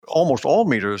almost all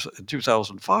meters in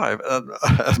 2005,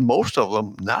 and most of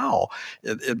them now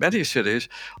in many cities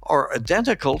are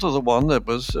identical to the one that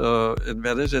was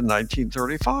invented in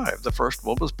 1935. The first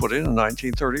one was put in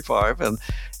 1935,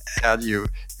 and you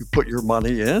put your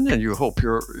money in, and you hope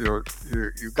you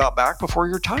got back before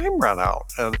your time ran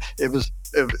out. And it was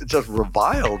just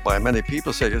reviled by many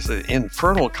people, saying it's an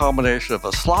infernal combination of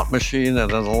a slot machine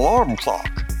and an alarm clock.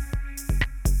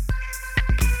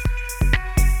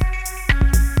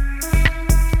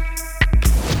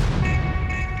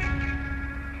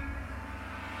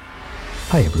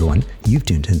 Hi everyone, you've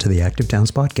tuned into the Active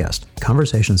Towns podcast,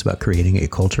 conversations about creating a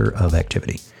culture of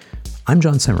activity. I'm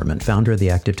John Zimmerman, founder of the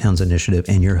Active Towns Initiative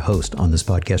and your host on this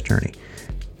podcast journey.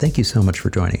 Thank you so much for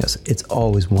joining us. It's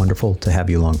always wonderful to have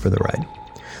you along for the ride.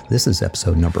 This is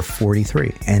episode number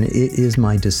 43, and it is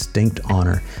my distinct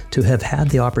honor to have had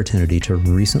the opportunity to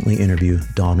recently interview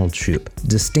Donald Shoup,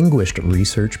 distinguished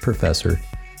research professor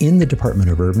in the Department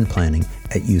of Urban Planning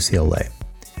at UCLA,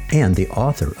 and the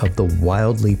author of the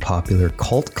wildly popular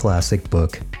cult classic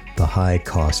book, The High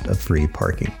Cost of Free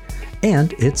Parking,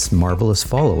 and its marvelous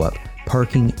follow-up,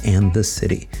 Parking and the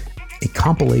City, a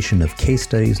compilation of case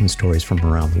studies and stories from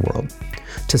around the world.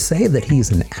 To say that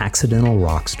he's an accidental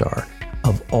rock star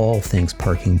of all things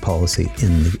parking policy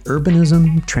in the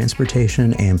urbanism,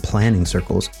 transportation, and planning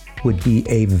circles would be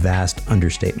a vast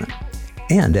understatement.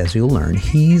 And as you'll learn,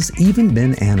 he's even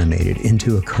been animated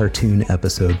into a cartoon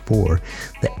episode for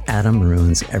the Adam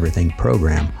Ruins Everything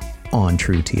program on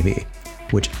True TV,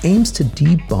 which aims to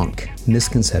debunk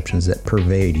misconceptions that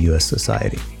pervade U.S.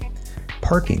 society.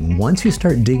 Parking, once you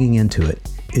start digging into it,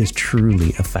 is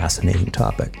truly a fascinating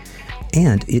topic,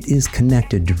 and it is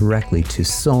connected directly to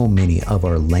so many of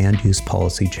our land use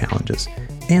policy challenges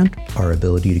and our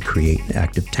ability to create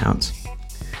active towns.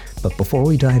 But before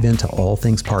we dive into all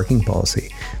things parking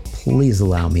policy, please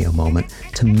allow me a moment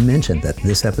to mention that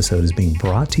this episode is being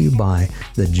brought to you by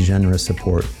the generous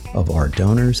support of our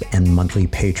donors and monthly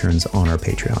patrons on our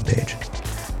Patreon page.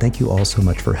 Thank you all so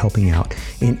much for helping out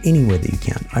in any way that you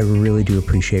can. I really do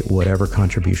appreciate whatever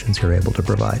contributions you're able to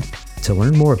provide. To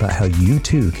learn more about how you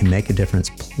too can make a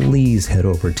difference, please head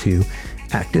over to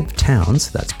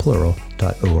activetowns, that's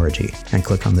plural.org, and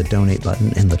click on the donate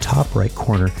button in the top right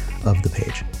corner of the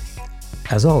page.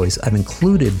 As always, I've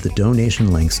included the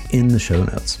donation links in the show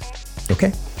notes.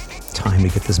 Okay, time to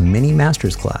get this mini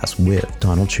master's class with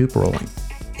Donald Shoup rolling.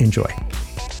 Enjoy.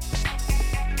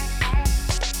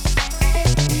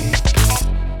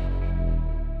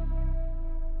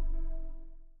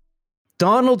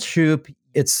 Donald Shoup,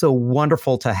 it's so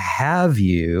wonderful to have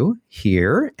you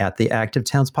here at the Active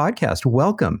Towns podcast.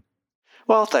 Welcome.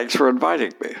 Well, thanks for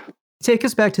inviting me. Take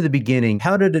us back to the beginning.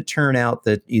 How did it turn out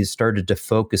that you started to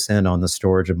focus in on the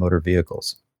storage of motor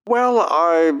vehicles? Well,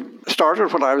 I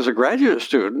started when I was a graduate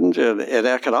student in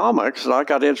economics, and I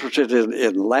got interested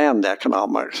in land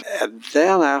economics. And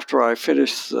then after I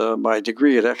finished my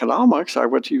degree in economics, I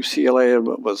went to UCLA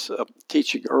and was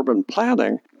teaching urban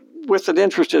planning with an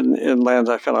interest in land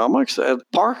economics. And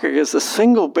parking is the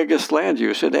single biggest land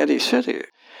use in any city.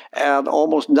 And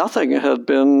almost nothing had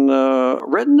been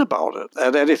written about it.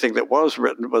 And anything that was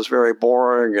written was very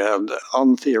boring and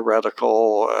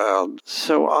untheoretical. And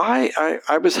so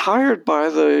I was hired by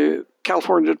the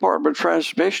California Department of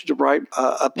Transportation to write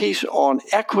a piece on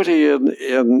equity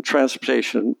in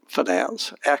transportation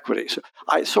finance, equity.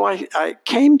 So I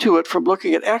came to it from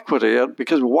looking at equity,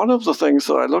 because one of the things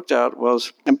that I looked at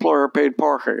was employer-paid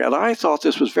parking. And I thought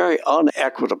this was very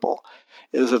unequitable.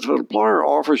 Is that if an employer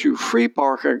offers you free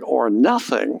parking or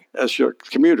nothing as your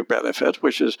commuter benefit,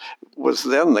 which was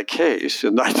then the case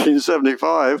in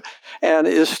 1975 and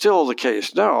is still the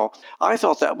case now, I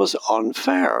thought that was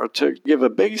unfair to give a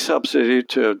big subsidy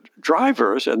to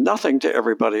drivers and nothing to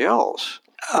everybody else.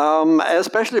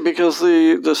 Especially because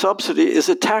the subsidy is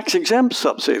a tax-exempt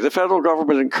subsidy. The federal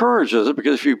government encourages it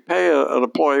because if you pay an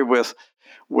employee with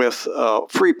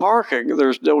free parking,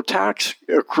 there's no tax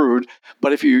accrued.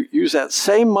 But if you use that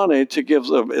same money to give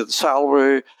them its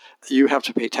salary, you have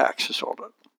to pay taxes on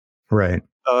it. Right.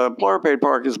 Employer-paid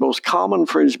parking is the most common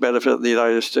fringe benefit in the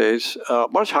United States,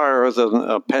 much higher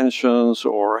than pensions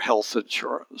or health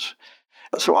insurance.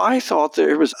 So I thought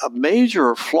there was a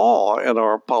major flaw in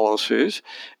our policies,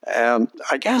 and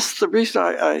I guess the reason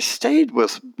I stayed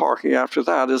with parking after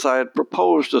that is I had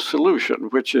proposed a solution,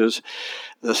 which is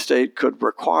the state could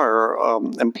require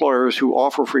employers who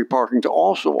offer free parking to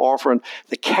also offer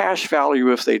the cash value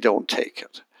if they don't take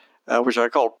it, which I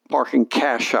call parking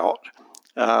cash out,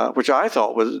 which I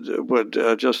thought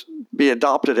would just be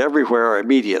adopted everywhere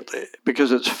immediately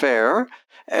because it's fair.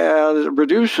 and it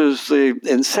reduces the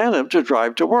incentive to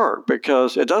drive to work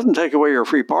because it doesn't take away your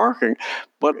free parking.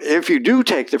 But if you do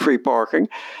take the free parking,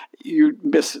 you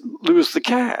lose the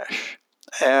cash.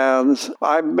 And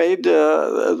I made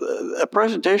a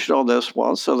presentation on this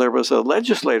once, so there was a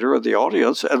legislator in the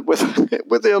audience, and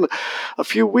within a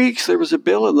few weeks, there was a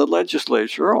bill in the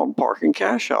legislature on parking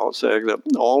cash out saying that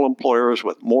all employers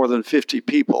with more than 50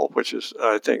 people, which is,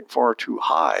 I think, far too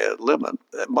high a limit,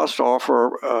 must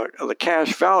offer the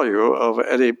cash value of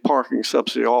any parking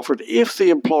subsidy offered if the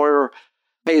employer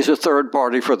pays a third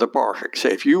party for the parking.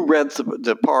 Say, if you rent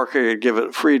the parking and give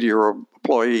it free to your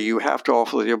employee, you have to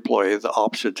offer the employee the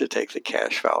option to take the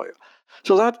cash value.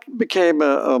 So that became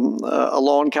a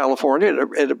law in California,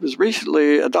 and it was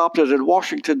recently adopted in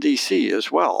Washington, D.C.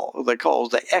 as well. They call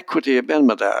it the Equity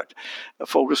Amendment Act,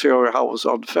 focusing on how it was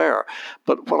unfair.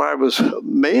 But what I was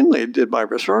mainly did my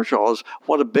research on is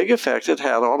what a big effect it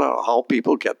had on how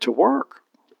people get to work.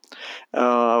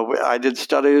 I did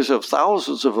studies of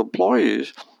thousands of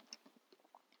employees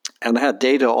and had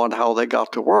data on how they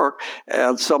got to work.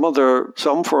 And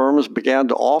some firms began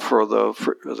to offer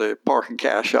the parking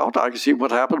cash out. I could see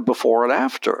what happened before and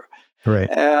after. Right.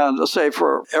 And let's say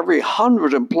for every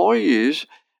 100 employees,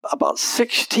 about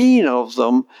 16 of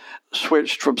them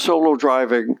switched from solo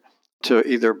driving to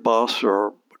either bus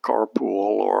or carpool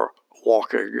or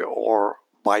walking or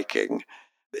biking.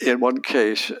 In one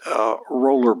case,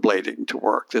 rollerblading to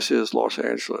work. This is Los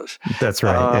Angeles. That's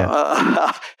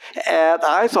right. And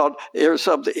I thought, here's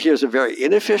a very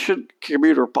inefficient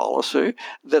commuter policy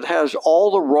that has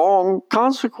all the wrong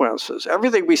consequences.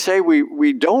 Everything we say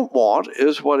we don't want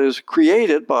is what is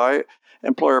created by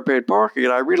employer-paid parking.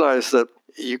 And I realized that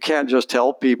you can't just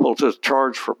tell people to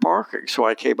charge for parking. So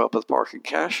I came up with parking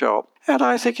cash out. And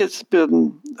I think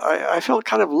I felt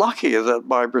kind of lucky that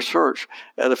my research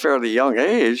at a fairly young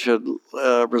age had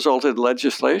resulted in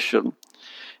legislation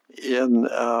in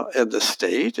the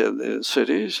state and in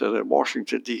cities and in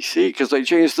Washington, D.C., because they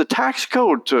changed the tax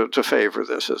code to favor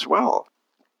this as well.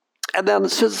 And then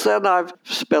since then, I've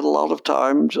spent a lot of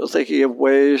time thinking of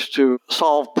ways to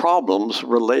solve problems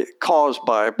caused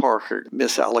by parking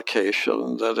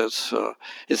misallocation, that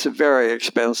it's a very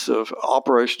expensive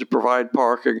operation to provide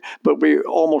parking, but we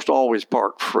almost always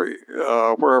park free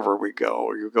wherever we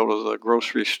go. You go to the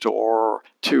grocery store,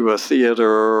 to a theater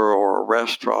or a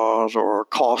restaurant or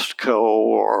Costco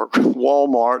or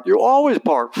Walmart, you always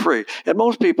park free. And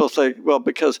most people think, well,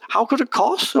 because how could it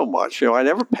cost so much? I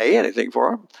never pay anything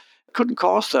for it. Couldn't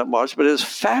cost that much, but it's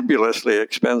fabulously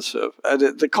expensive.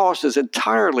 And the cost is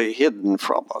entirely hidden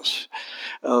from us.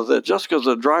 That just because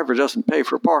the driver doesn't pay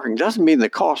for parking doesn't mean the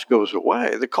cost goes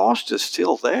away. The cost is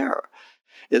still there.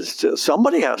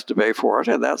 Somebody has to pay for it,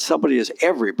 and that somebody is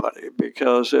everybody,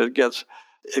 because it gets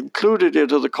included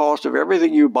into the cost of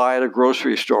everything you buy at a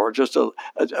grocery store. Just a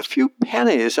few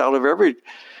pennies out of every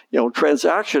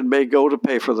transaction may go to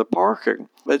pay for the parking.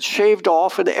 It's shaved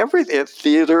off in everything, at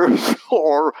theaters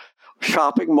or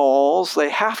shopping malls. They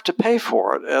have to pay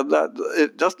for it, and that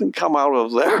it doesn't come out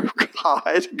of their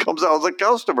hide. It comes out of the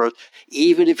customers.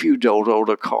 Even if you don't own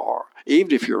a car,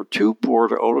 even if you're too poor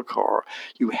to own a car,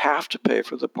 you have to pay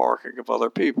for the parking of other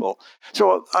people.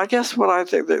 So I guess what I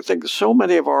think so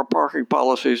many of our parking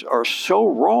policies are so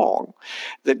wrong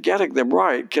that getting them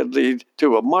right can lead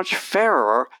to a much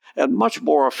fairer and much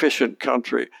more efficient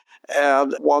country,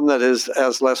 and one that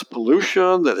has less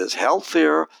pollution, that is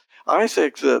healthier. I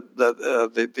think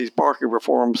that these parking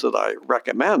reforms that I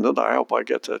recommend, and I hope I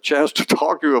get a chance to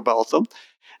talk to you about them,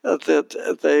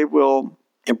 that they will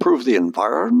improve the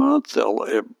environment, they'll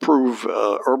improve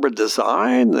urban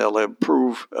design, they'll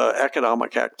improve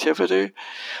economic activity.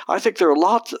 I think there are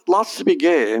lots to be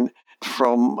gained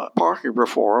from parking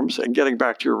reforms. And getting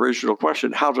back to your original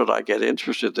question, how did I get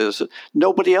interested in this?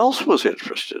 Nobody else was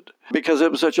interested because it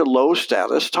was such a low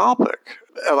status topic.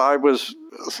 And I was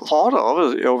thought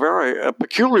of as a very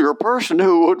peculiar person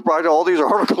who would write all these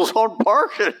articles on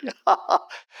parking.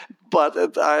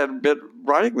 But I had been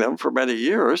writing them for many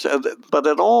years. But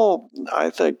it all, I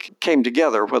think, came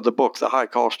together when the book, The High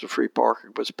Cost of Free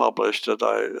Parking, was published, and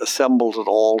I assembled it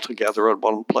all together in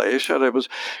one place. And it was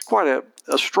quite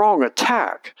a strong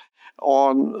attack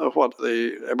on what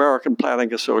the American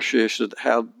Planning Association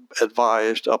had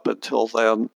advised up until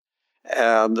then.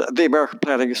 And the American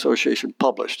Planning Association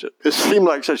published it. It seemed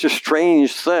like such a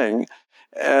strange thing,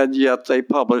 and yet they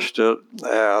published it.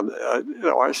 And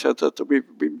I said that we've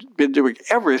been doing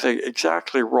everything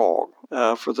exactly wrong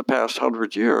for the past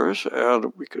 100 years,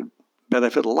 and we could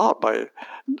benefit a lot by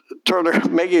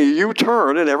making a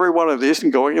U-turn in every one of these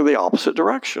and going in the opposite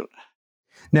direction.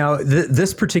 Now,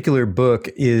 this particular book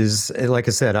is, like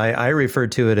I said, I refer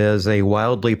to it as a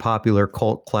wildly popular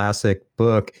cult classic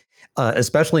book,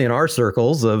 especially in our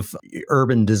circles of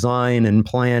urban design and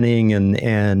planning and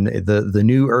the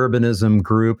new urbanism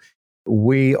group.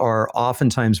 We are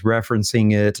oftentimes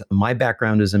referencing it. My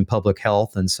background is in public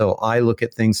health, and so I look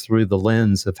at things through the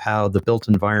lens of how the built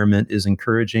environment is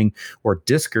encouraging or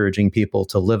discouraging people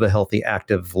to live a healthy,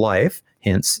 active life,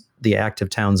 hence the Active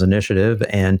Towns Initiative,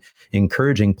 and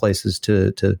encouraging places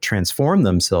to transform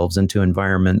themselves into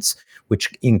environments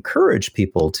which encourage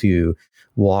people to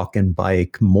walk and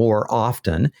bike more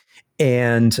often.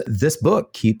 And this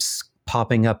book keeps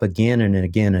popping up again and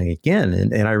again and again.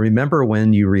 And I remember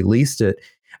when you released it,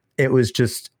 it was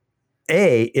just,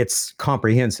 it's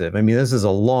comprehensive. I mean, this is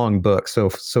a long book. So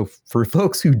for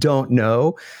folks who don't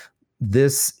know,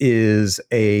 this is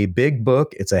a big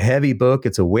book. It's a heavy book.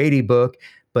 It's a weighty book,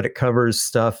 but it covers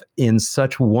stuff in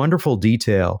such wonderful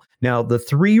detail. Now, the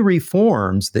 3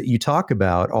 reforms that you talk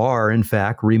about are, in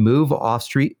fact, remove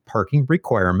off-street parking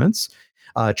requirements,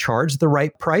 charge the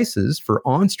right prices for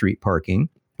on-street parking,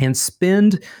 and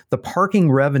spend the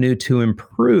parking revenue to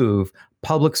improve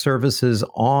public services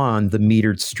on the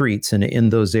metered streets and in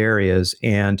those areas.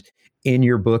 And in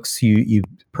your books, you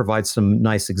provide some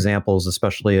nice examples,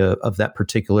 especially of that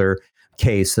particular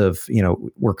case of,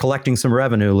 we're collecting some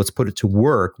revenue, let's put it to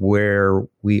work where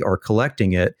we are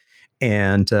collecting it.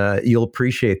 And you'll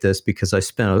appreciate this because I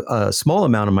spent a small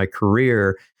amount of my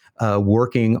career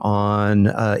working on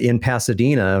in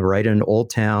Pasadena, right in Old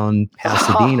Town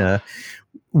Pasadena,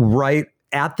 right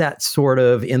at that sort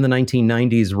of in the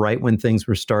 1990s, right when things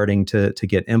were starting to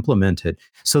get implemented.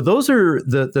 So those are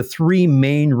the 3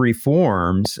 main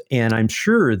reforms. And I'm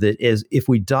sure that if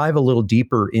we dive a little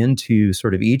deeper into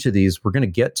sort of each of these, we're going to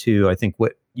get to, I think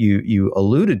what you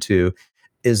alluded to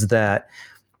is that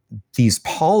these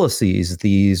policies,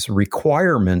 these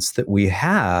requirements that we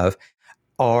have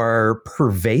are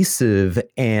pervasive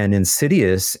and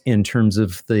insidious in terms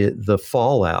of the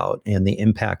fallout and the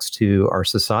impacts to our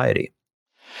society.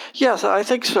 Yes, I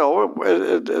think so.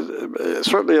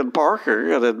 Certainly in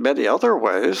parking and in many other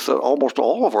ways, almost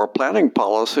all of our planning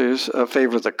policies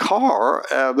favor the car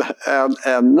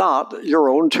and not your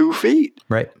own 2 feet.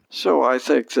 Right. So I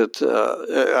think that,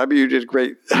 you did a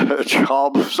great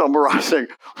job of summarizing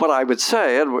what I would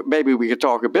say, and maybe we could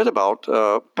talk a bit about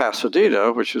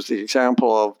Pasadena, which is the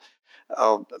example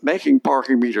of making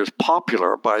parking meters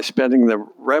popular by spending the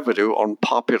revenue on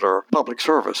popular public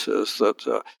services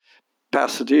that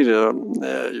Pasadena,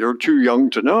 you're too young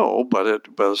to know, but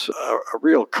it was a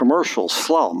real commercial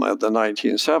slum in the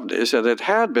 1970s, and it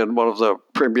had been one of the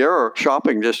premier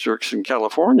shopping districts in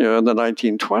California in the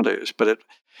 1920s. But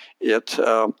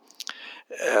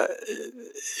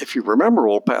if you remember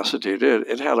old Pasadena,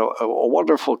 it had a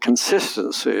wonderful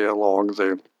consistency along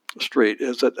the street.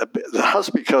 That's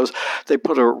because they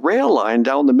put a rail line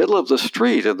down the middle of the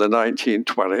street in the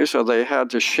 1920s, so they had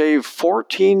to shave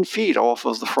 14 feet off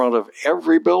of the front of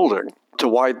every building to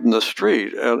widen the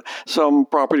street. And some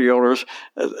property owners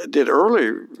did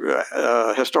early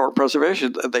historic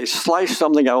preservation. They sliced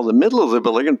something out of the middle of the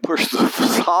building and pushed the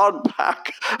facade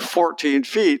back 14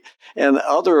 feet. And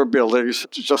other buildings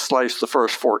just sliced the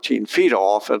first 14 feet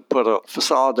off and put a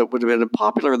facade that would have been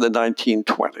popular in the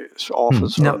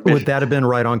 1920s. Now, would that have been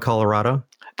right on Colorado?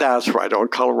 That's right, on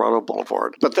Colorado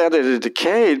Boulevard. But then it had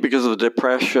decayed because of the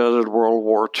Depression and World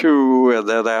War II. And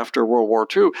then after World War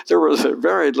II, there was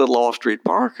very little off-street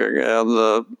parking. And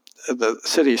the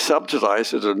city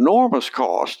subsidized at enormous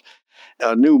cost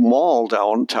a new mall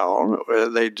downtown.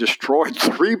 They destroyed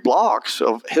 3 blocks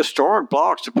of historic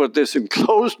blocks to put this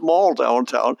enclosed mall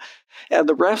downtown. And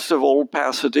the rest of old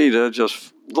Pasadena,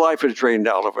 just life had drained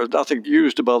out of it. Nothing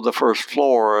used above the first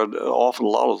floor, and often a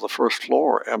lot of the first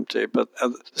floor empty. But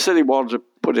the city wanted to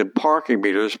put in parking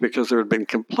meters because there had been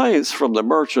complaints from the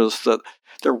merchants that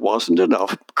there wasn't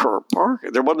enough curb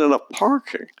parking. There wasn't enough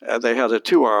parking. And they had a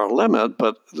 2-hour limit,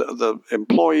 but the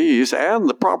employees and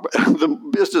the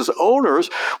business owners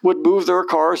would move their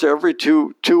cars every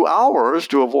two hours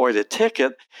to avoid a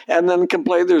ticket and then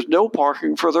complain there's no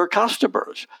parking for their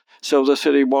customers. So the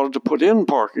city wanted to put in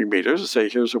parking meters and say,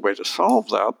 here's a way to solve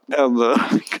that. And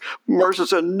the merchant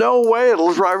said, no way,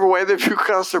 it'll drive away the few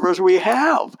customers we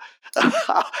have.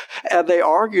 And they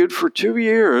argued for 2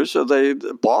 years.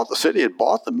 The city had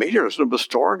bought the meters and was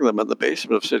storing them in the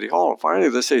basement of City Hall. And finally,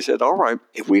 they said, all right,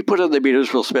 if we put in the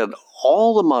meters, we'll spend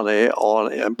all the money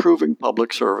on improving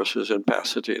public services in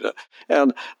Pasadena.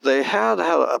 And they had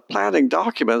a planning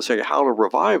document saying how to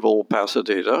revive old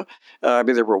Pasadena.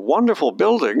 There were wonderful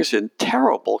buildings in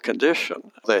terrible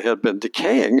condition. They had been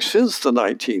decaying since the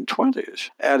 1920s.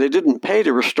 And it didn't pay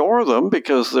to restore them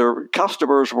because their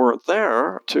customers weren't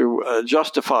there to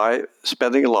justify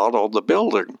spending a lot on the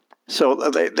building. So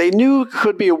they knew it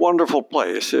could be a wonderful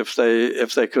place if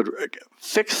they could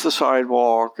fix the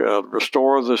sidewalk,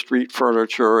 restore the street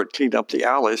furniture, and clean up the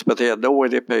alleys, but they had no way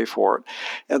to pay for it.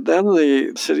 And then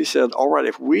the city said, all right,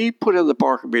 if we put in the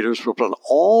parking meters, we'll put in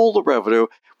all the revenue,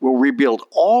 we'll rebuild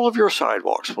all of your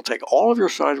sidewalks. We'll take all of your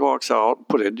sidewalks out,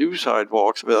 put in new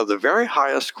sidewalks of the very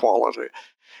highest quality.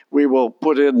 We will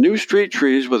put in new street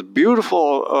trees with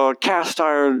beautiful cast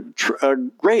iron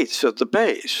grates at the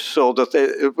base so that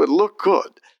it would look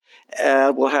good.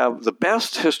 And we'll have the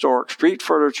best historic street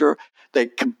furniture. They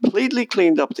completely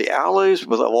cleaned up the alleys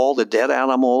with all the dead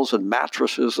animals and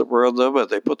mattresses that were in them. And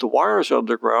they put the wires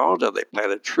underground and they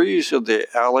planted trees in the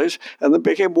alleys and they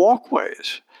became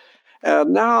walkways.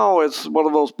 And now it's one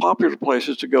of the most popular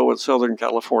places to go in Southern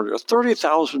California.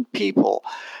 30,000 people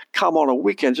come on a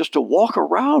weekend just to walk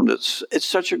around. It's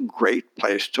such a great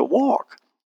place to walk.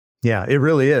 Yeah, it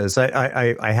really is.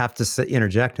 I have to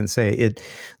interject and say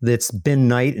it's been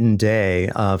night and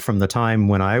day from the time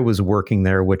when I was working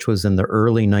there, which was in the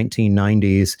early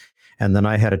 1990s. And then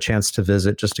I had a chance to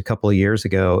visit just a couple of years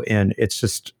ago. And it's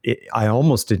just, I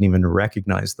almost didn't even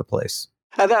recognize the place.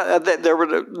 And there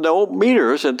were no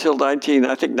meters until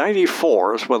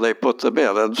 94 is when they put them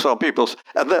in.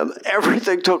 And then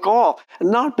everything took off.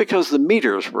 Not because the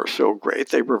meters were so great,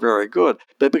 they were very good,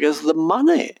 but because of the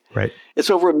money. Right. It's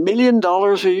over $1 million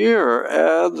a year.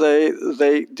 And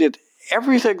they did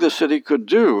everything the city could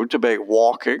do to make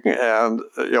walking and,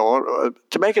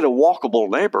 to make it a walkable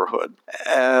neighborhood.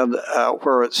 And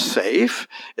where it's safe,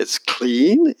 it's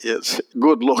clean, it's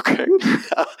good looking,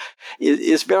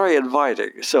 it's very inviting.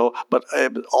 But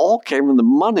it all came from the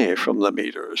money from the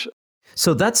meters.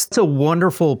 So that's a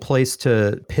wonderful place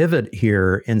to pivot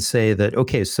here and say that,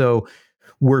 okay, so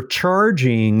we're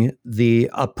charging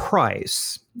a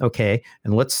price, okay,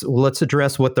 and let's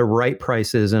address what the right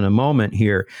price is in a moment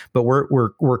here. But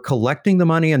we're collecting the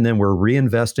money and then we're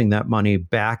reinvesting that money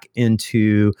back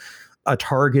into a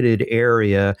targeted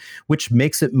area, which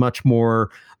makes it much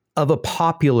more of a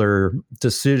popular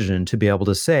decision to be able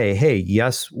to say, hey,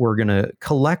 yes, we're going to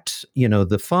collect,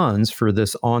 the funds for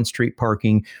this on-street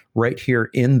parking right here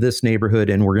in this neighborhood,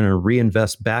 and we're going to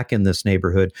reinvest back in this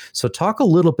neighborhood. So talk a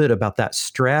little bit about that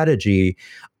strategy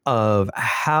of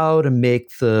how to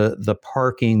make the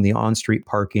parking, the on-street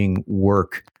parking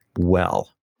work well.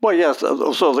 Well, yes.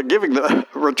 So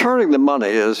returning the money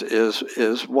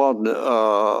is one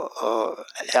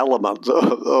element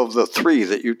of the three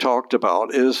that you talked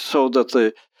about, is so that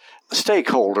the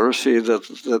stakeholders see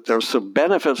that there's some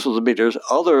benefits of the meters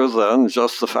other than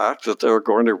just the fact that they're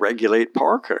going to regulate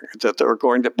parking, that they're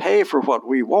going to pay for what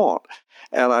we want.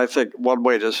 And I think one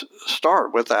way to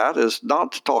start with that is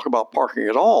not to talk about parking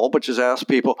at all, but just ask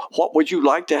people, what would you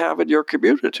like to have in your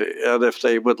community? And if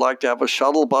they would like to have a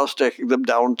shuttle bus taking them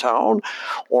downtown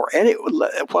or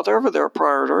whatever their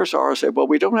priorities are, say, well,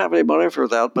 we don't have any money for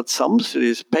that, but some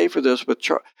cities pay for this with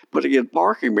putting in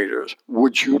parking meters.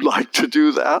 Would you like to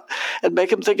do that? And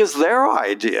make them think it's their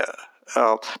idea.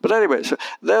 But anyway, so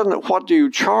then what do you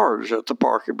charge at the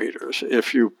parking meters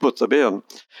if you put them in?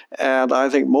 And I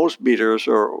think most meters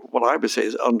are what I would say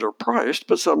is underpriced,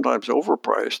 but sometimes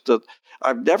overpriced. That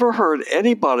I've never heard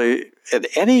anybody in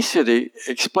any city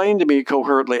explain to me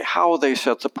coherently how they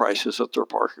set the prices at their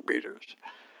parking meters.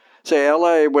 Say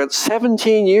LA went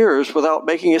 17 years without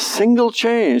making a single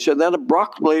change and then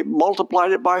abruptly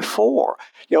multiplied it by 4.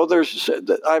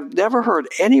 I've never heard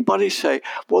anybody say,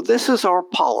 well, this is our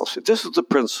policy. This is the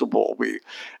principle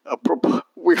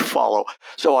we follow.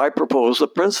 So I propose the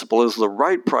principle is the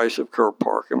right price of curb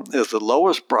parking is the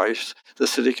lowest price the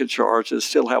city can charge and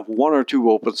still have 1 or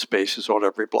 2 open spaces on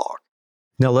every block.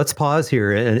 Now let's pause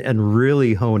here and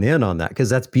really hone in on that, because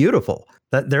that's beautiful.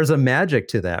 There's a magic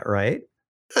to that, right?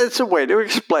 It's a way to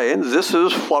explain this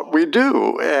is what we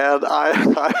do. And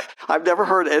I've never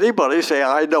heard anybody say,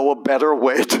 I know a better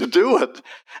way to do it.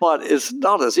 But it's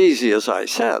not as easy as I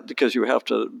said, because you have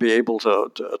to be able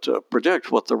to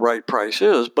predict what the right price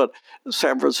is. But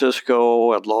San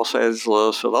Francisco and Los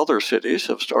Angeles and other cities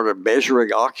have started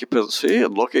measuring occupancy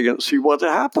and looking and see what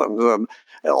happens. And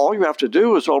all you have to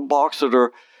do is on blocks that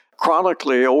are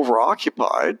chronically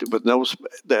overoccupied with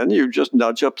then you just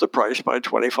nudge up the price by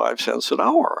 25 cents an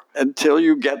hour until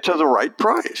you get to the right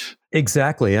price.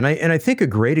 Exactly. And I think a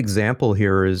great example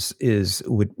here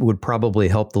would probably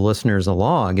help the listeners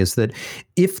along is that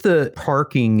if the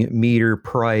parking meter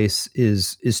price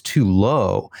is too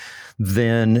low,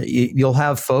 then you'll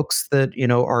have folks that,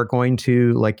 are going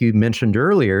to, like you mentioned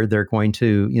earlier, they're going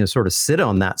to, sort of sit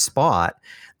on that spot.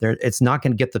 It's not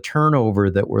going to get the turnover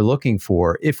that we're looking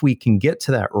for. If we can get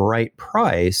to that right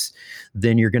price,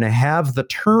 then you're going to have the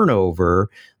turnover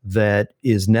that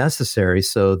is necessary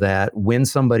so that when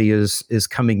somebody is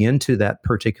coming into that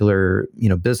particular,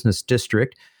 business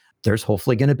district, there's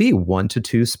hopefully going to be 1 to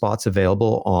 2 spots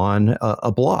available on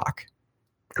a block.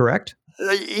 Correct?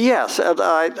 Yes, and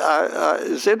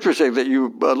it's interesting that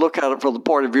you look at it from the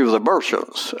point of view of the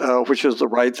merchants, which is the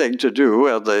right thing to do,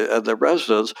 and the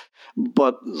residents.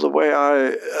 But the way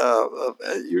I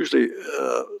usually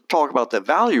talk about the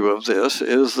value of this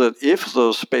is that if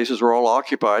those spaces are all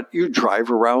occupied, you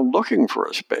drive around looking for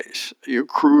a space. You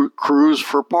cruise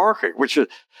for parking, which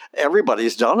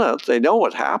everybody's done it. They know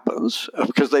what happens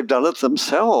because they've done it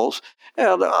themselves.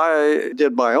 And I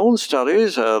did my own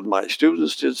studies, and my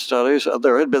students did studies.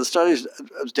 There had been studies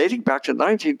dating back to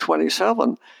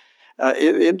 1927.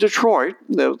 In Detroit,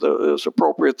 it was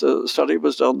appropriate the study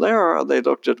was done there. They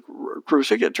looked at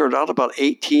cruising. It turned out about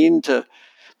 18 to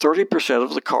 30%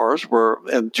 of the cars were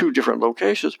in 2 different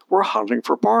locations were hunting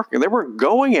for parking. They weren't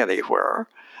going anywhere.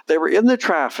 They were in the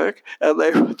traffic, and they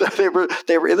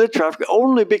were in the traffic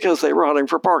only because they were hunting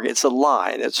for parking. It's a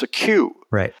line, it's a queue,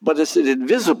 right? But it's an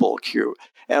invisible queue.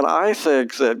 And I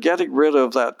think that getting rid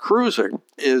of that cruising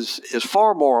is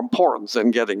far more important than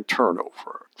getting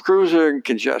turnover. Cruising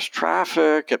congests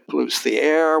traffic, it pollutes the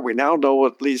air. We now know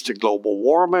it leads to global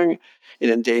warming. It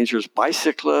endangers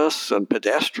bicyclists and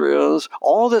pedestrians.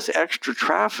 All this extra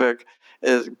traffic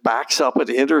backs up at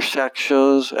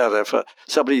intersections, and if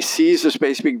somebody sees the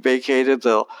space being vacated,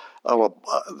 they'll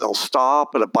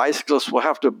stop, and a bicyclist will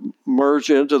have to merge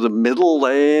into the middle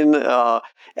lane.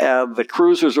 And the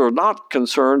cruisers are not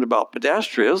concerned about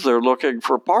pedestrians; they're looking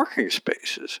for parking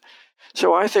spaces.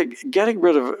 So I think getting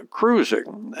rid of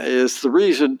cruising is the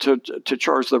reason to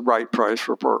charge the right price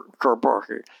for car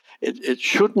parking. It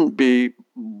shouldn't be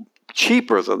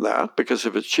cheaper than that, because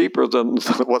if it's cheaper than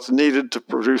what's needed to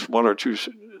produce 1 or 2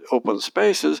 open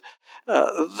spaces,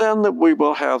 then we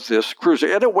will have this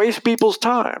cruising. And it wastes people's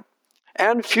time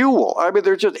and fuel. I mean,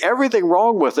 there's just everything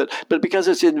wrong with it, but because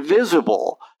it's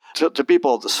invisible to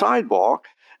people on the sidewalk,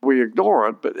 we ignore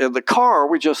it. But in the car,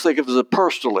 we just think of it as a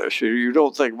personal issue. You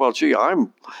don't think, well, gee,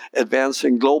 I'm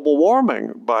advancing global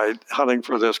warming by hunting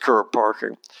for this curb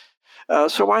parking.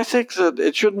 So I think that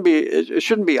it shouldn't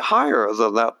be higher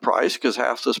than that price, because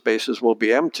half the spaces will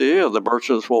be empty and the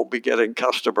merchants won't be getting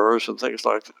customers and things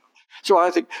like that. So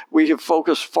I think we have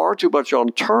focused far too much on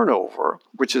turnover,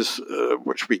 which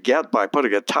we get by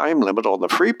putting a time limit on the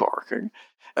free parking.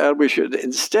 And we should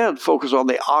instead focus on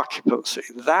the occupancy.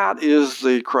 That is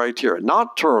the criteria,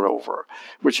 not turnover,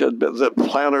 which the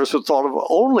planners had thought of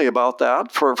only about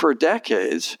that for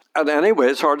decades. And anyway,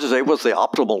 it's hard to say what's the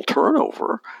optimal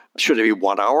turnover. Should it be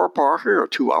 1 hour parking or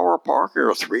 2 hour parking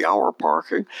or 3 hour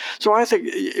parking? So I think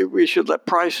we should let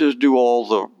prices do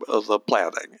all the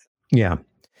planning. Yeah.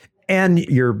 And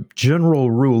your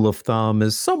general rule of thumb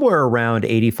is somewhere around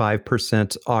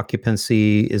 85%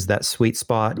 occupancy is that sweet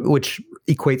spot, which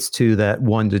equates to that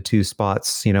 1 to 2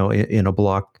 spots, in a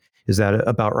block. Is that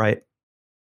about right?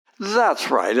 That's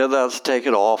right, and that's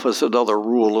taken off as another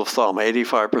rule of thumb,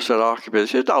 85%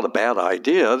 occupancy. It's not a bad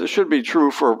idea. This should be true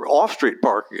for off-street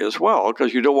parking as well,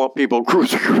 because you don't want people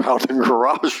cruising around in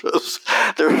garages.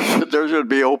 There should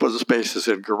be open spaces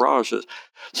in garages.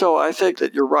 So I think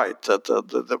that you're right,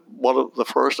 that one of the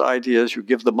first ideas, you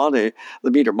give the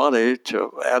meter money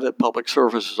to added public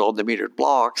services on the metered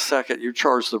blocks. Second, you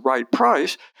charge the right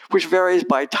price, which varies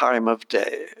by time of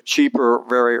day. Cheaper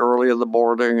very early in the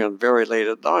morning and very late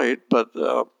at night, but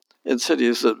in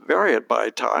cities that vary it by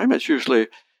time, it's usually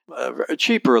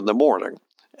cheaper in the morning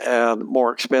and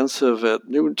more expensive at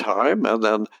noontime, and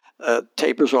then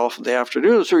tapers off in the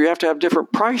afternoon. So you have to have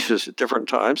different prices at different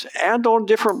times and on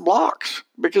different blocks,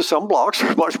 because some blocks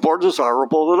are much more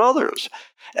desirable than others.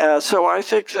 So I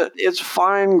think that it's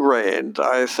fine-grained,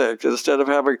 I think. Instead of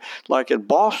having, like in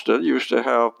Boston, used to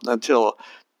have until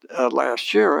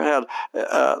last year, had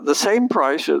the same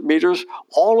price at meters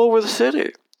all over the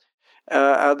city.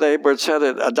 They would set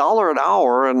it $1 an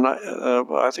hour, and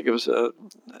I think it was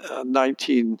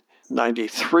 1990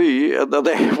 1993, and then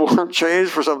they weren't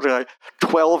changed for something like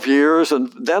 12 years,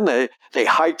 and then they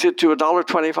hiked it to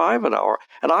 $1.25 an hour.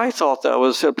 And I thought that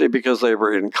was simply because they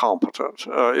were incompetent.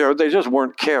 They just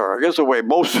weren't caring. I guess the way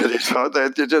most cities are,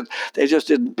 they just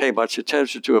didn't pay much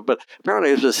attention to it. But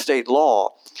apparently it's a state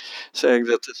law saying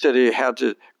that the city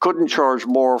couldn't charge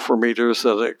more for meters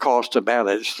than it cost to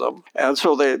manage them. And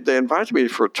so they invited me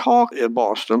for a talk in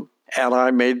Boston. And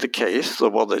I made the case, the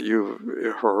one that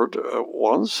you heard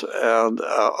once, and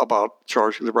about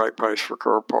charging the right price for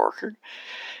curb parking.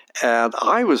 And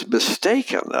I was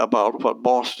mistaken about what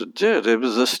Boston did. It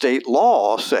was a state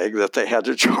law saying that they had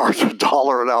to charge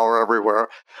 $1 an hour everywhere.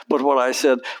 But when I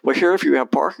said, well, here, if you have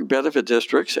parking benefit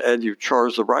districts and you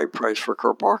charge the right price for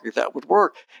curb parking, that would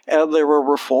work. And there were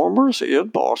reformers in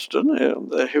Boston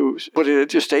who put it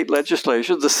into state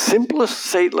legislation, the simplest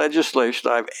state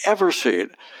legislation I've ever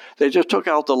seen. They just took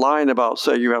out the line about,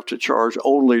 say, you have to charge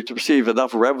only to receive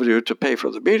enough revenue to pay for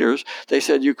the meters. They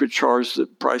said you could charge the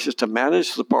prices to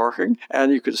manage the parking,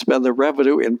 and you could spend the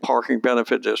revenue in parking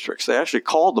benefit districts. They actually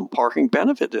called them parking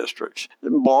benefit districts.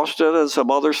 And Boston and some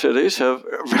other cities have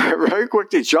very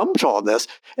quickly jumped on this,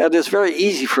 and it's very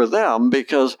easy for them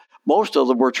because most of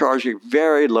them were charging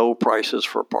very low prices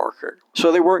for parking.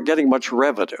 So they weren't getting much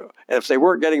revenue. If they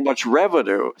weren't getting much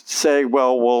revenue, say,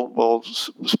 well, we'll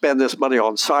spend this money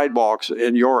on sidewalks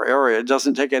in your area. It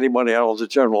doesn't take any money out of the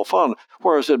general fund.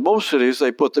 Whereas in most cities,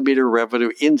 they put the meter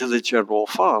revenue into the general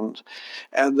fund.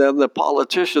 And then the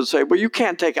politicians say, well, you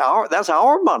can't take that's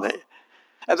our money.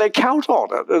 And they count on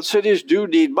it. And cities do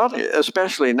need money,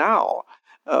 especially now.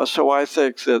 So I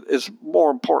think that it's more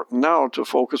important now to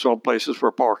focus on places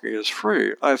where parking is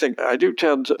free. I think I do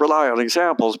tend to rely on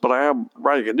examples, but I am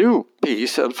writing a new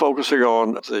piece and focusing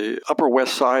on the Upper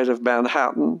West Side of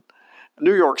Manhattan.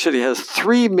 New York City has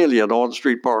 3 million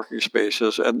on-street parking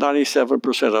spaces, and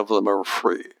 97% of them are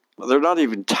free. There are not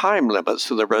even time limits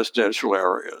to the residential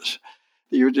areas.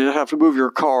 You have to move your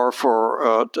car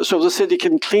so the city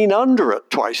can clean under it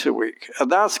twice a week. And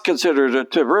that's considered a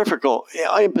terrific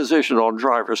imposition on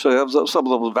drivers. So they have some of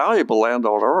the most valuable land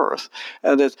on earth.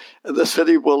 And the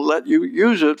city will let you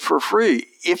use it for free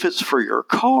if it's for your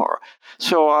car.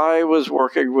 So I was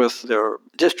working with their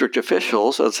district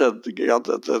officials and said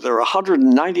there are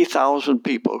 190,000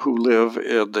 people who live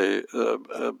in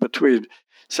between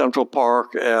Central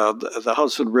Park and the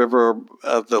Hudson River,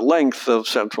 the length of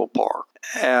Central Park.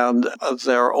 And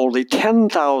there are only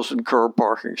 10,000 curb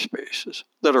parking spaces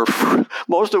that are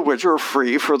most of which are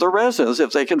free for the residents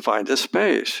if they can find a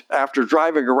space after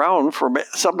driving around for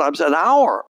sometimes an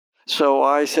hour. So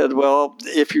I said, well,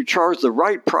 if you charge the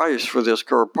right price for this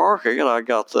curb parking, and I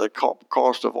got the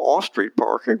cost of off-street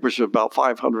parking, which is about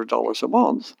 $500 a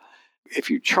month. If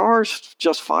you charge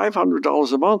just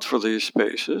 $500 a month for these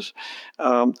spaces,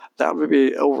 that would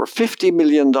be over $50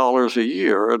 million a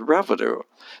year in revenue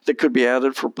that could be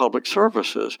added for public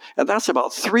services. And that's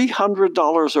about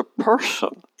 $300 a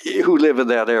person who live in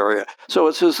that area. So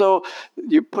it's as though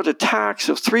you put a tax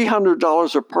of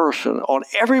 $300 a person on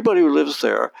everybody who lives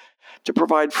there to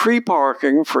provide free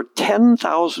parking for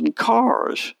 10,000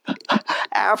 cars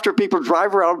after people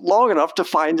drive around long enough to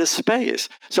find a space.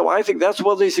 So I think that's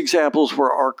one of these examples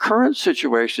where our current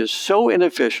situation is so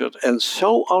inefficient and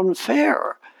so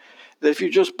unfair that if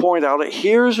you just point out,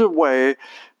 here's a way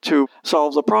to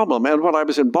solve the problem. And when I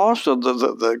was in Boston,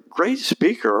 the great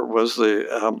speaker was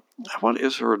what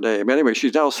is her name? Anyway,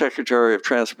 she's now Secretary of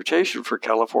Transportation for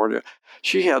California.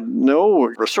 She had no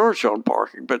research on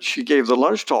parking, but she gave the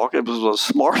lunch talk. It was one of the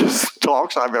smartest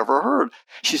talks I've ever heard.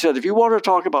 She said, if you want to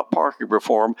talk about parking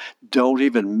reform, don't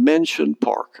even mention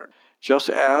parking.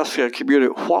 Just ask a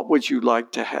community, what would you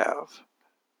like to have?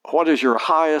 What is your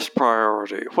highest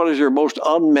priority? What is your most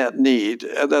unmet need?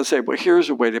 And then say, well,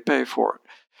 here's a way to pay for it.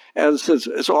 And since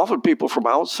it's often people from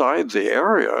outside the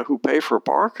area who pay for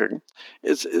parking,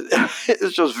 it's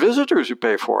just visitors who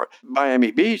pay for it.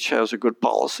 Miami Beach has a good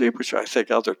policy, which I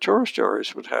think other tourist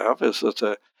areas would have, is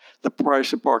that the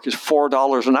price of park is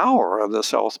 $4 an hour on the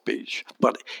South Beach.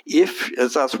 But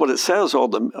as that's what it says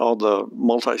on the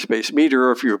multi-space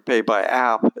meter, if you pay by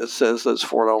app, it says that's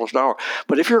 $4 an hour.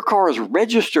 But if your car is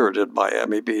registered in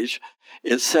Miami Beach,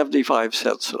 it's 75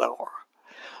 cents an hour.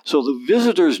 So the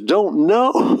visitors don't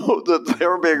know that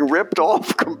they're being ripped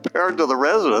off compared to the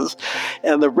residents.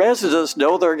 And the residents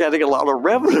know they're getting a lot of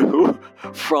revenue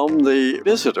from the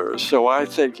visitors. So I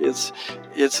think it's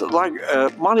like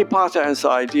Monty Python's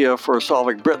idea for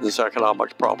solving Britain's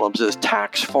economic problems is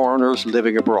tax foreigners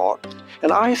living abroad.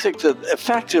 And I think that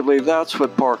effectively that's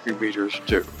what parking meters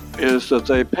do, is that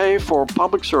they pay for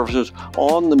public services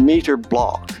on the meter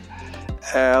block.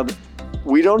 And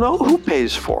We don't know who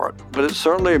pays for it, but it's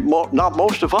certainly not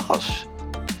most of us.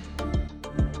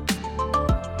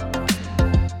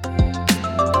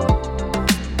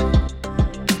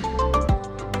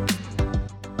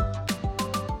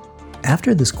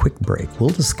 After this quick break, we'll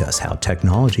discuss how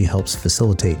technology helps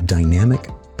facilitate dynamic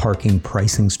parking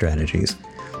pricing strategies,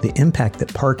 the impact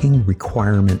that parking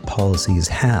requirement policies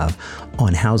have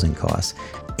on housing costs,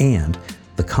 and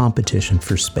the competition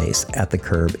for space at the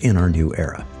curb in our new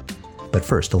era. But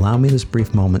first, allow me this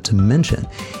brief moment to mention,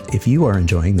 if you are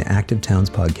enjoying the Active Towns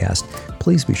podcast,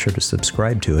 please be sure to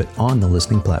subscribe to it on the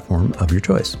listening platform of your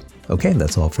choice. Okay,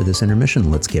 that's all for this intermission.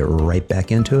 Let's get right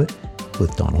back into it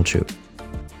with Donald Shoup.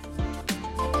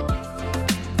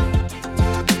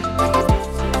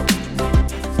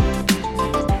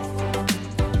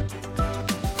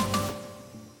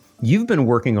 You've been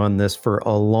working on this for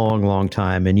a long, long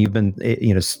time, and you've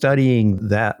been, studying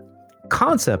that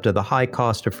concept of the high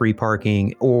cost of free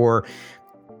parking or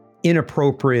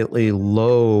inappropriately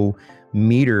low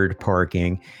metered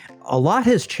parking. A lot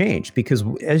has changed because,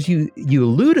 as you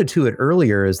alluded to it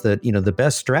earlier, is that, the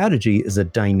best strategy is a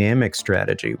dynamic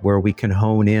strategy where we can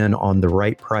hone in on the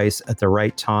right price at the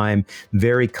right time,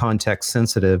 very context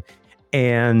sensitive.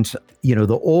 And,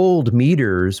 the old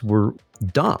meters were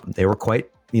dumb. They were quite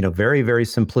very, very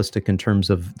simplistic in terms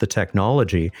of the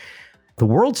technology. The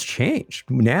world's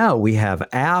changed. Now we have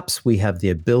apps, we have the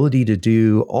ability to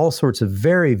do all sorts of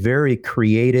very, very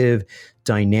creative,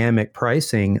 dynamic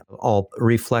pricing. I'll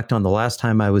reflect on the last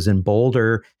time I was in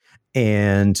Boulder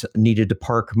and needed to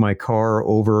park my car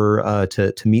over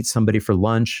to meet somebody for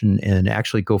lunch and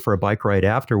actually go for a bike ride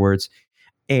afterwards.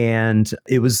 And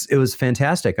it was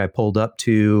fantastic. I pulled up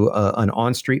to an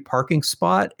on-street parking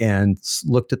spot and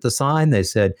looked at the sign. They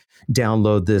said,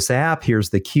 download this app. Here's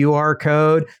the QR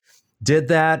code. Did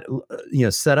that,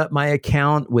 set up my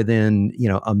account within,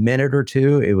 a minute or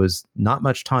two. It was not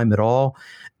much time at all.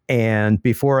 And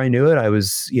before I knew it, I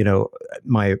was,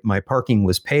 my parking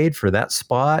was paid for that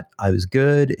spot. I was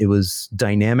good. It was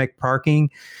dynamic parking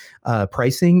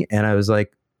pricing. And I was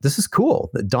like, this is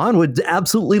cool. Don would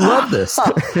absolutely love this.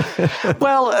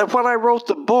 Well, when I wrote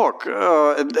the book,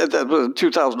 in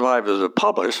 2005 it was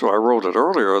published, so I wrote it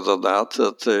earlier than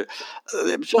that.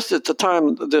 It was just at the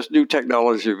time this new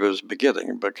technology was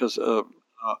beginning, because a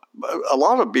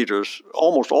lot of meters,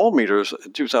 almost all meters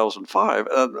in 2005,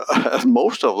 and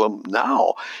most of them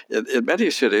now in many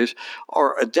cities,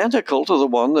 are identical to the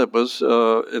one that was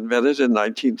invented in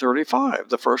 1935.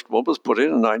 The first one was put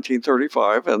in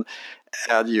 1935, and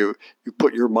you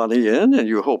put your money in, and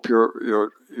you hope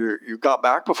you got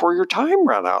back before your time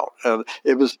ran out. And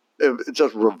it was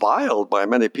just reviled by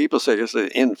many people, saying it's an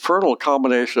infernal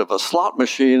combination of a slot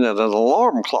machine and an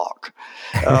alarm clock.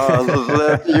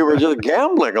 That you were just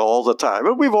gambling all the time,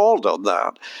 and we've all done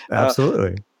that.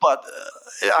 Absolutely. But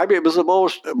it was the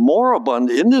most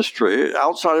moribund industry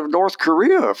outside of North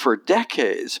Korea for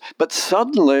decades. But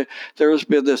suddenly there's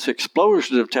been this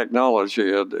explosion of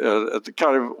technology, and the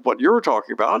kind of what you're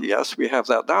talking about. Yes, we have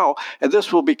that now, and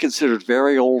this will be considered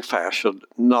very old-fashioned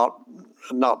not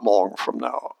long from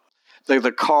now.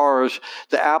 The cars,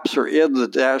 the apps are in the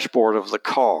dashboard of the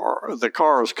car. The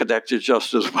car is connected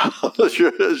just as well as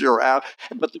your app,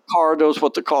 but the car knows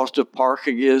what the cost of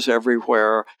parking is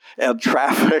everywhere, and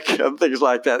traffic and things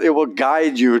like that. It will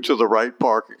guide you to the right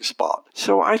parking spot.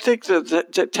 So I think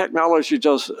that technology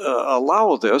does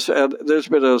allow this, and there's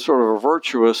been a sort of a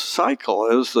virtuous cycle,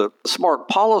 is that smart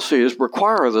policies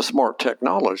require the smart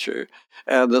technology,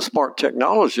 and the smart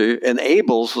technology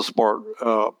enables the smart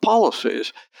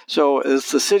policies. So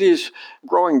as the city's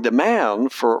growing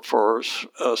demand for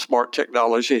smart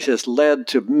technology has led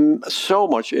to so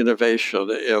much innovation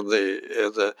in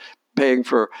the paying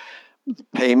for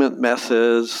payment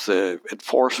methods, the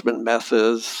enforcement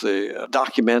methods, the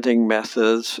documenting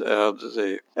methods, and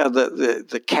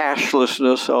the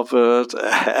cashlessness of it,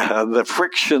 and the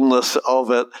frictionless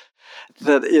of it,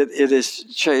 that it has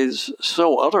changed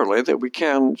so utterly that we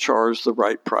can charge the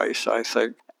right price, I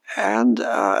think. And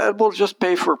we'll just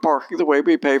pay for parking the way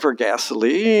we pay for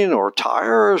gasoline or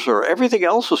tires or everything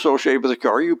else associated with the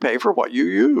car. You pay for what you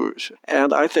use.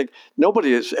 And I think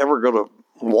nobody is ever going to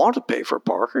want to pay for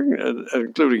parking,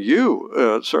 including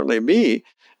you, certainly me.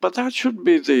 But that shouldn't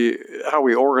be how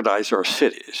we organize our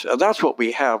cities. And that's what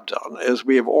we have done, is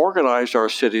we have organized our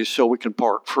cities so we can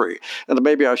park free. And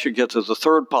maybe I should get to the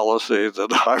third policy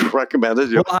that I've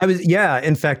recommended. Well,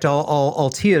 in fact,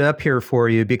 I'll tee it up here for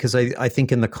you, because I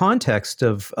think in the context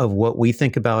of what we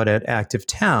think about at Active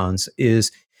Towns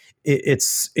is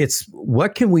it's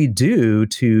what can we do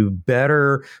to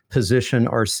better position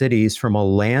our cities from a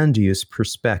land use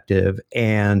perspective,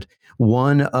 and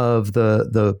one of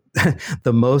the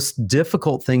the most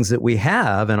difficult things that we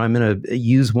have, and I'm going to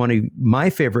use one of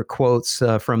my favorite quotes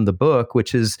from the book,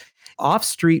 which is,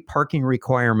 off-street parking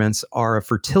requirements are a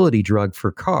fertility drug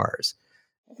for cars.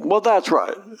 Well, that's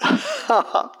right.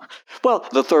 Well,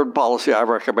 the third policy I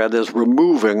recommend is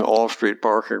removing off-street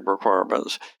parking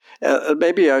requirements.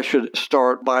 Maybe I should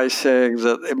start by saying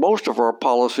that most of our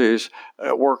policies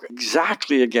work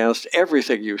exactly against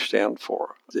everything you stand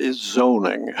for. Is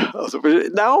zoning.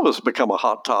 Now it's become a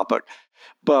hot topic.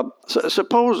 But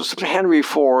suppose Henry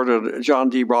Ford and John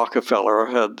D. Rockefeller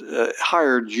had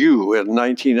hired you in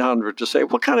 1900 to say,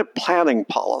 what kind of planning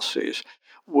policies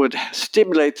would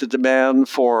stimulate the demand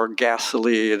for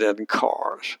gasoline and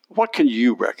cars? What can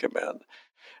you recommend?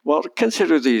 Well,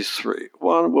 consider these three.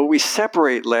 One, we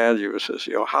separate land uses,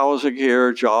 housing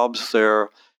here, jobs there,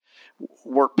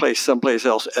 workplace someplace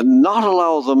else, and not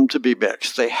allow them to be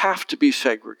mixed. They have to be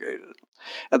segregated.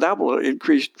 And that will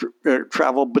increase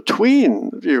travel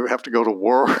between. You have to go to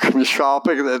work and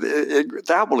shopping.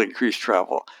 That will increase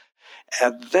travel.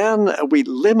 And then we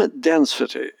limit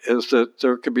density, is that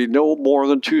there can be no more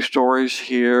than 2 stories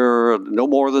here, no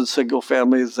more than single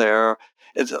families there.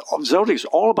 Zoning is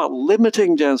all about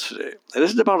limiting density. It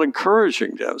isn't about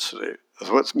encouraging density.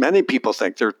 That's what many people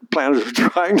think. Their planners are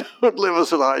trying to live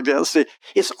us at high density.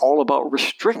 It's all about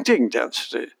restricting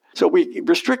density. So we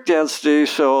restrict density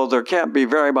so there can't be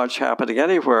very much happening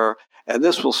anywhere, and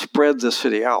this will spread the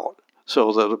city out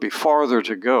so that it'll be farther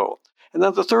to go. And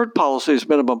then the third policy is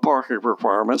minimum parking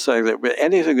requirements, saying that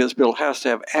anything that's built has to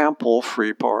have ample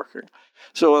free parking.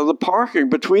 So the parking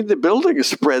between the buildings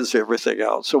spreads everything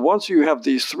out. So once you have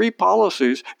these 3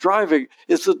 policies, driving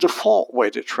is the default way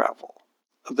to travel.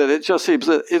 That it just seems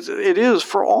that it is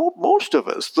for most of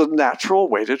us the natural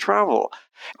way to travel.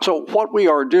 So what we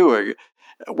are doing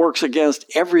works against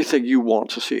everything you want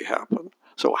to see happen.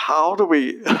 So how do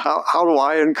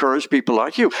I encourage people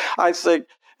like you? I think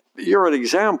you're an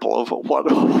example of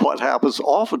what happens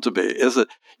often to me, is that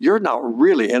you're not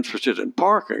really interested in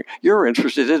parking. You're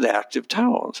interested in active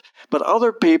towns. But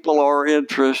other people are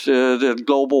interested in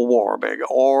global warming,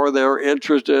 or they're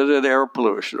interested in air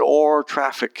pollution, or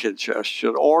traffic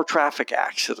congestion, or traffic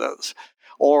accidents,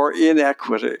 or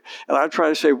inequity. And I try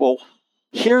to say, well,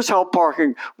 here's how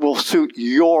parking will suit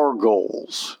your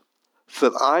goals,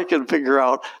 that I can figure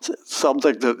out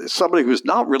something that somebody who's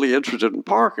not really interested in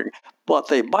parking, but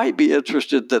they might be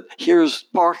interested that here's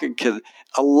parking can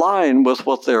align with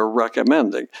what they're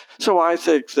recommending. So I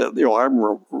think that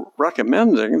I'm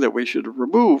recommending that we should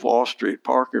remove off-street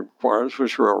parking requirements,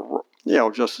 which are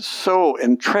just so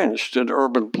entrenched in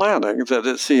urban planning that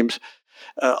it seems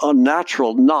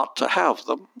unnatural not to have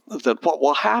them. That what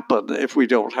will happen if we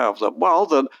don't have them? Well,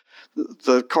 then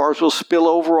the cars will spill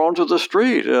over onto the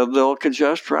street and they'll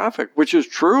congest traffic, which is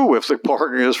true if the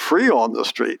parking is free on the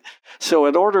street. So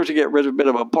in order to get rid of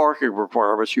minimum parking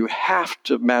requirements, you have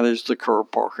to manage the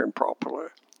curb parking properly.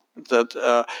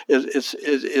 That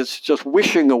it's just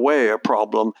wishing away a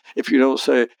problem if you don't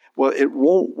say, well, it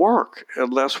won't work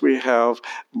unless we have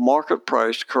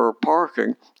market-priced curb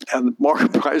parking, and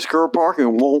market-priced curb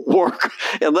parking won't work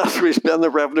unless we spend the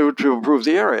revenue to improve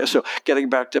the area. So getting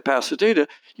back to Pasadena,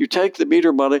 you take the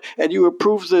meter money and you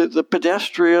improve the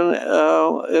pedestrian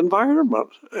environment.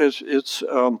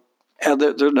 And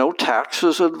there are no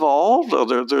taxes involved.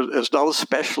 It's not a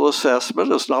special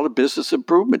assessment. It's not a business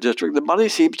improvement district. The money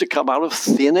seems to come out of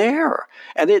thin air,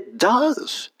 and it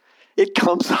does. It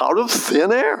comes out of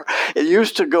thin air. It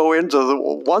used to go into the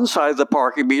one side of the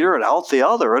parking meter and out the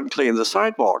other and clean the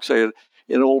sidewalks. In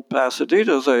old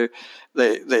Pasadena,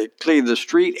 they clean the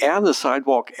street and the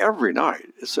sidewalk every night.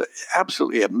 It's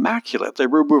absolutely immaculate. They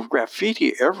remove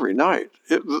graffiti every night.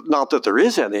 Not that there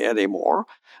is any anymore,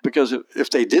 because if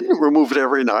they didn't remove it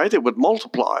every night, it would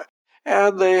multiply.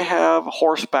 And they have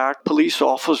horseback police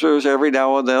officers every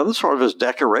now and then, sort of as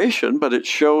decoration, but it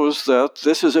shows that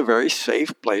this is a very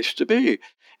safe place to be.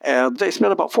 And they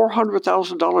spend about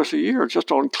 $400,000 a year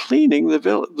just on cleaning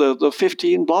the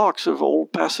 15 blocks of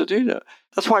old Pasadena.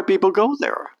 That's why people go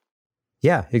there.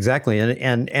 Yeah, exactly.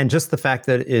 And just the fact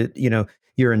that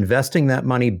you're investing that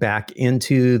money back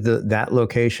into that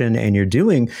location, and you're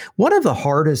doing one of the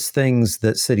hardest things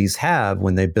that cities have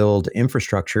when they build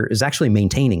infrastructure is actually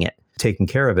maintaining it, taking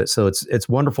care of it. So it's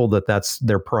wonderful that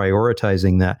they're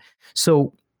prioritizing that.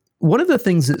 So one of the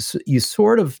things that you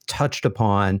sort of touched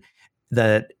upon,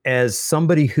 that as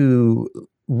somebody who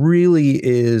really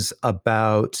is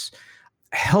about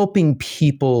helping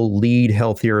people lead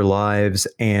healthier lives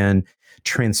and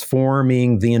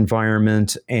transforming the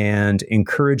environment and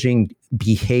encouraging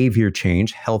behavior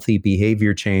change, healthy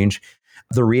behavior change,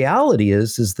 The reality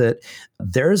is that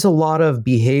there's a lot of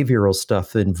behavioral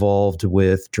stuff involved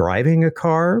with driving a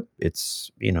car.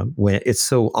 It's, when it's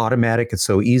so automatic, it's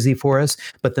so easy for us.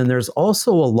 But then there's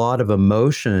also a lot of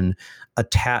emotion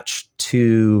attached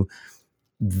to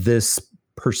this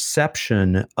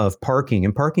perception of parking.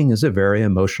 And parking is a very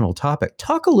emotional topic.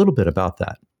 Talk a little bit about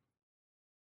that.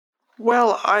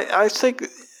 Well, I think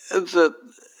that,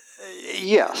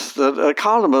 yes, the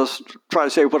economists try to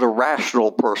say what a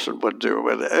rational person would do.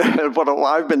 And what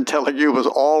I've been telling you is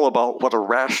all about what a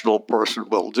rational person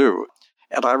will do.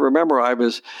 And I remember I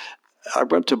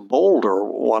went to Boulder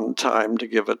one time to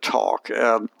give a talk.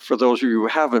 And for those of you who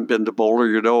haven't been to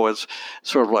Boulder, it's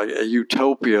sort of like a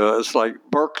utopia. It's like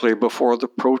Berkeley before the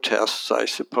protests, I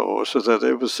suppose. So that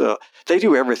it was, they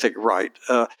do everything right.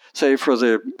 Say for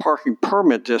the parking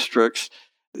permit districts,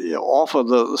 often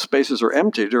the spaces are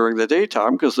empty during the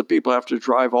daytime because the people have to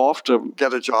drive off to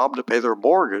get a job to pay their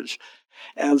mortgage.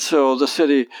 And so the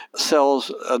city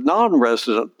sells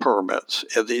non-resident permits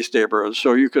in these neighborhoods.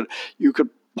 So you could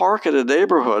park in a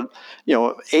neighborhood,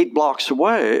 8 blocks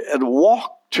away and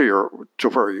walk to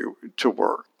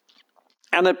work.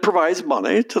 And it provides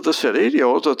money to the city,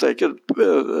 that they can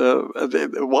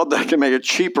make it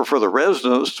cheaper for the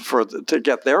residents to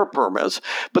get their permits.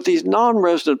 But these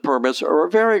non-resident permits are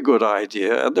a very good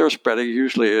idea, and they're spreading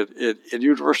usually in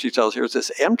university towns. Here's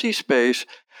this empty space.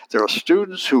 There are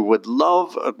students who would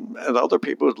love, and other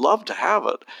people would love to have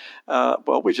it.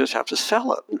 Well, we just have to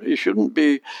sell it. You shouldn't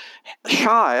be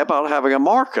shy about having a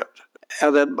market.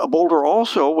 And then Boulder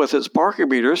also, with its parking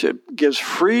meters, it gives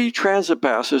free transit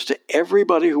passes to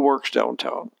everybody who works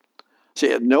downtown.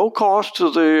 See, at no cost to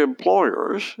the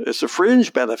employers. It's a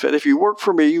fringe benefit. If you work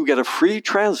for me, you get a free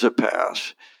transit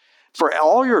pass for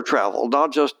all your travel,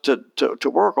 not just to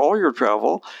work, all your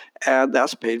travel, and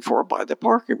that's paid for by the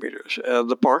parking meters. And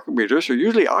the parking meters are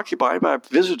usually occupied by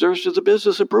visitors to the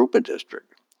business improvement district.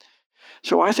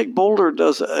 So I think Boulder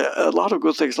does a lot of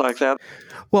good things like that.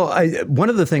 Well, one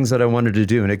of the things that I wanted to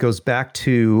do, and it goes back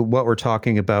to what we're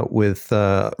talking about with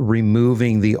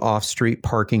removing the off-street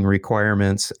parking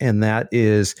requirements, and that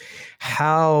is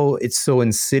how it's so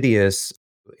insidious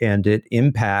and it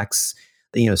impacts,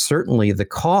 certainly the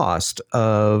cost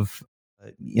of,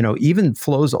 even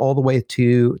flows all the way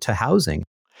to housing.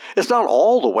 It's not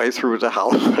all the way through to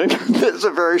housing. It's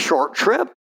a very short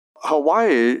trip.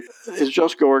 Hawaii is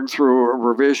just going through a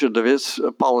revision of its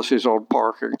policies on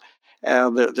parking.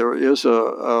 And there is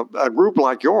a group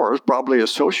like yours, probably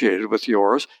associated with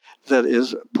yours, that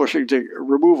is pushing to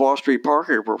remove off-street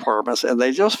parking requirements. And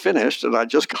they just finished, and I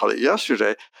just got it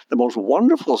yesterday, the most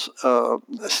wonderful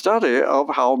study of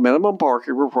how minimum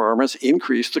parking requirements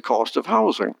increase the cost of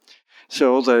housing.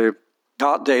 So they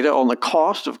got data on the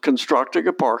cost of constructing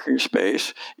a parking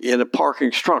space in a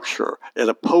parking structure, in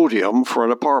a podium for an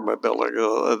apartment building.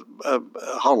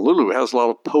 Honolulu has a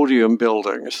lot of podium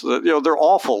buildings that, they're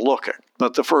awful looking.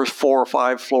 But the first 4 or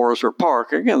 5 floors are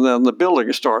parking, and then the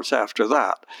building starts after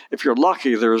that. If you're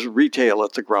lucky, there's retail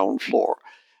at the ground floor.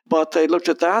 But they looked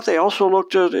at that. They also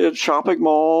looked at shopping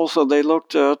malls, and they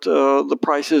looked at the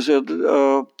prices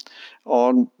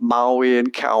on Maui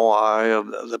and Kauai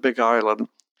and the Big Island.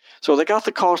 So they got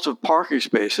the cost of parking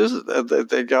spaces.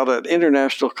 They got an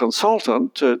international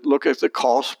consultant to look at the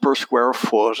cost per square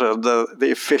foot and the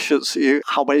efficiency,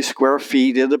 how many square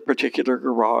feet in a particular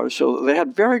garage. So they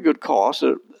had very good costs.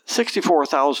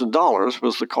 $64,000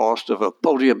 was the cost of a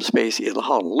podium space in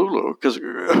Honolulu, because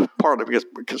partly because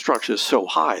construction is so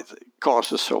high, the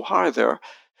cost is so high there.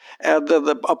 And then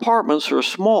the apartments are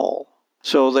small.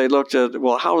 So they looked at,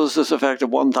 well, how does this affect a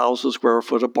 1,000 square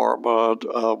foot apartment,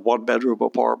 one-bedroom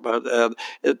apartment? And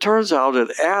it turns out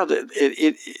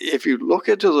if you look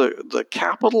into the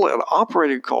capital and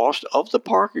operating cost of the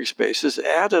parking spaces, it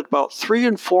added about $300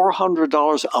 and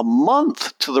 $400 a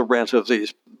month to the rent of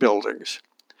these buildings.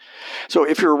 So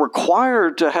if you're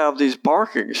required to have these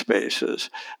parking spaces,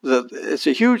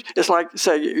 it's like,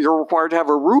 say, you're required to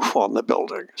have a roof on the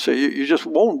building. So you just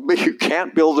you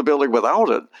can't build the building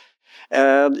without it.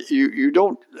 And you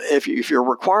don't, if you're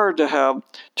required to have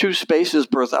 2 spaces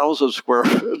per 2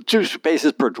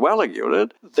 spaces per dwelling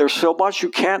unit, there's so much you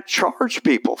can't charge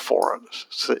people for it.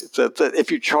 So that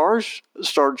if you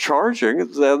start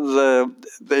charging, then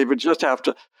they would just have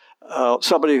to,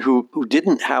 somebody who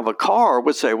didn't have a car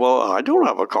would say, well, I don't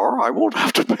have a car. I won't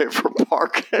have to pay for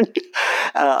parking.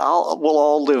 We'll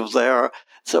all live there.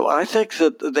 So I think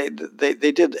that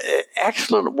they did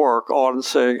excellent work on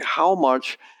saying how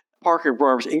much parking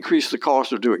requirements increase the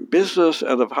cost of doing business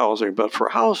and of housing. But for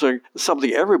housing,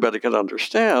 something everybody can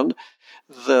understand,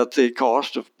 that the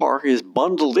cost of parking is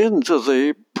bundled into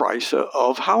the price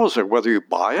of housing, whether you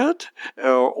buy it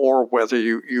or whether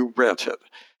you rent it.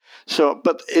 So,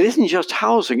 but it isn't just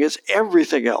housing, it's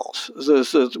everything else.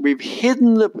 We've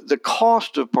hidden the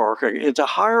cost of parking into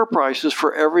higher prices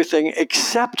for everything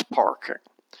except parking.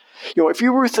 If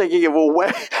you were thinking of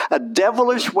a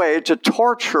devilish way to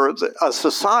torture a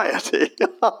society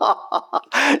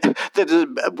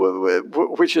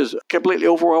which is completely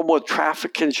overwhelmed with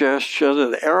traffic congestion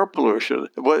and air pollution,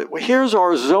 here's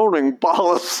our zoning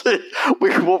policy.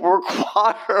 We will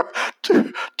require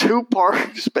two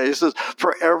parking spaces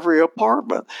for every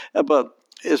apartment. But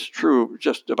it's true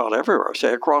just about everywhere.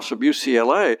 Say across from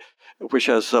UCLA, which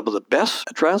has some of the best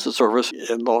transit service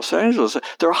in Los Angeles,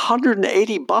 there are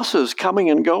 180 buses coming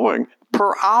and going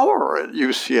per hour at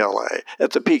UCLA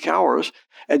at the peak hours.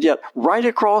 And yet, right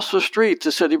across the street,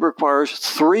 the city requires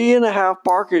 3.5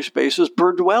 parking spaces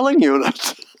per dwelling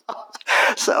unit.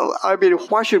 So,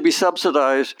 why should we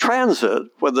subsidize transit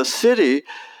when the city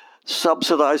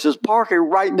subsidizes parking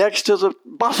right next to the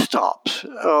bus stops?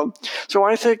 So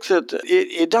I think that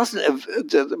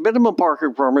the minimum parking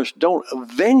requirements don't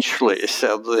eventually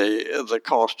send the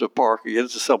cost of parking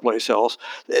into someplace else.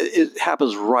 It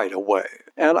happens right away.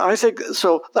 And I think,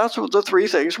 so that's what the three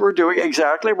things we're doing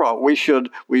exactly wrong. We should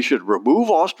remove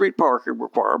off-street parking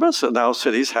requirements, and now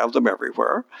cities have them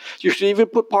everywhere. You should even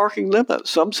put parking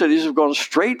limits. Some cities have gone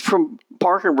straight from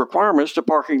parking requirements to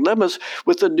parking limits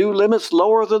with the new limits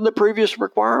lower than the previous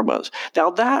requirements. Now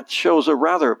that shows a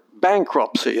rather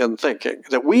bankruptcy in thinking,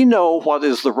 that we know what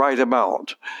is the right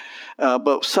amount.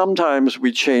 But sometimes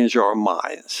we change our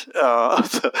minds.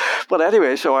 But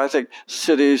anyway, so I think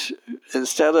cities,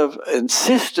 instead of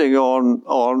insisting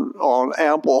on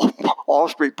ample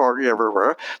off-street parking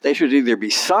everywhere, they should either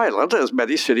be silent, as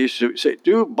many cities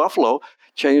do. Buffalo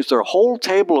changed their whole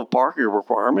table of parking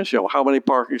requirements. How many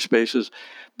parking spaces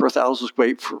per 1,000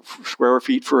 square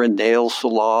feet for a nail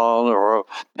salon or a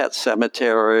pet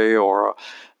cemetery or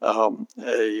a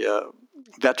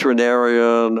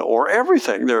veterinarian or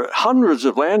everything. There are hundreds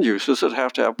of land uses that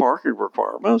have to have parking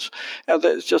requirements, and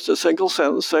it's just a single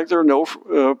sentence saying there are no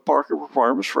parking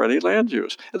requirements for any land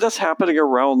use. And that's happening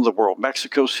around the world.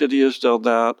 Mexico City has done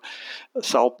that.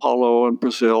 Sao Paulo in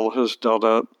Brazil has done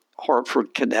it.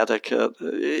 Hartford, Connecticut.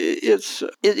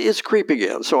 It's creeping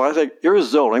in. So I think your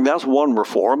zoning, that's one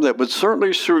reform that would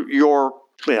certainly suit your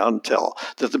clientele,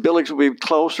 that the buildings would be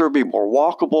closer, be more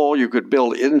walkable. You could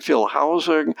build infill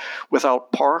housing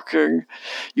without parking.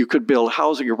 You could build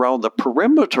housing around the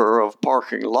perimeter of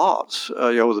parking lots,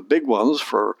 the big ones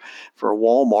for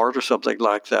Walmart or something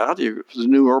like that. The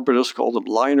new urbanists call them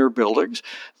liner buildings.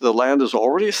 The land is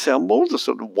already assembled. It's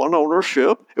one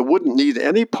ownership. It wouldn't need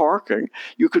any parking.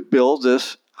 You could build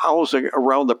this housing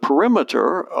around the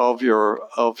perimeter of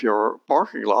your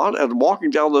parking lot, and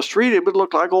walking down the street, it would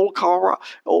look like old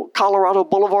Colorado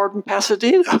Boulevard in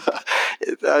Pasadena.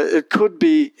 It could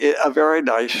be a very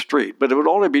nice street, but it would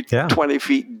only be 20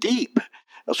 feet deep.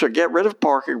 So get rid of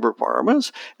parking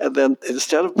requirements, and then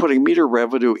instead of putting meter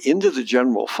revenue into the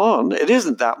general fund, it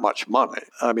isn't that much money,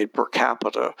 per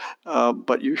capita,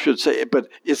 but you should say, but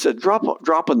it's a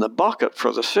drop in the bucket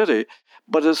for the city.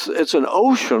 But it's an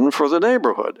ocean for the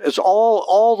neighborhood. It's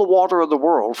all the water of the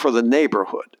world for the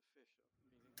neighborhood.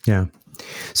 Yeah.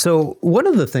 So one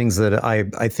of the things that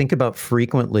I think about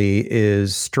frequently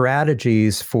is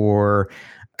strategies for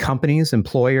companies,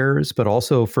 employers, but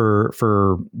also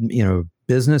for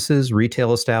businesses,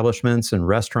 retail establishments, and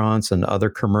restaurants and other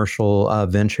commercial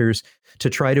ventures to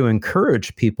try to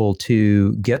encourage people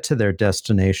to get to their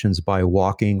destinations by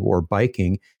walking or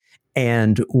biking.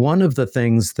 And one of the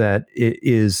things that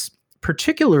is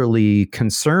particularly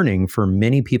concerning for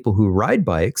many people who ride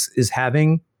bikes is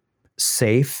having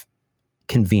safe,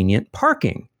 convenient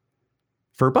parking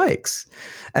for bikes.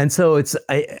 And so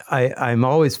I'm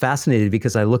always fascinated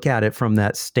because I look at it from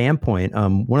that standpoint.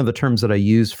 One of the terms that I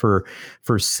use for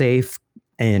safe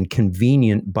and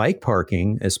convenient bike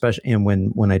parking, especially, and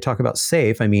when I talk about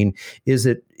safe, I mean, is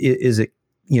it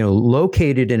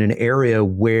located in an area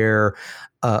where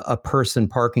a person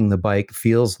parking the bike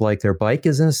feels like their bike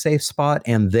is in a safe spot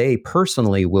and they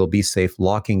personally will be safe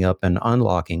locking up and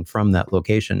unlocking from that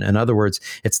location. In other words,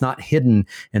 it's not hidden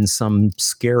in some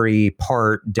scary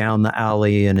part down the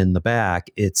alley and in the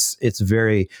back. It's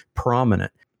very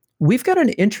prominent. We've got an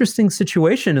interesting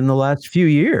situation in the last few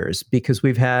years because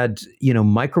we've had,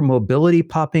 micromobility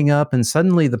popping up, and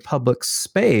suddenly the public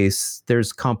space,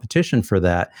 there's competition for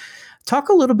that. Talk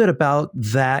a little bit about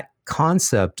that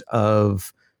concept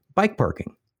of bike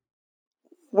parking.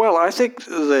 Well, I think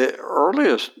the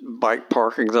earliest bike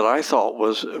parking that I thought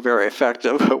was very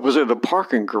effective was in a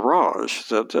parking garage.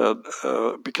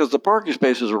 Because the parking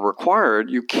spaces are required,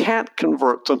 you can't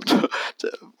convert them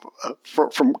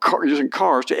using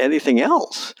cars to anything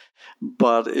else.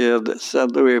 But in San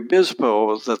Luis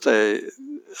Obispo,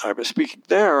 I was speaking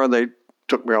there, and they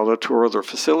took me on a tour of their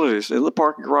facilities. In the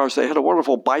parking garage, they had a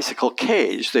wonderful bicycle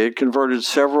cage. They had converted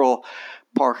several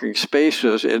parking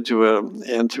spaces into a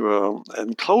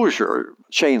enclosure,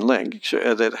 chain link,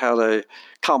 that had a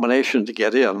combination to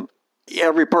get in.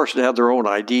 Every person had their own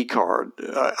ID code,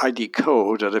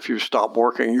 and if you stopped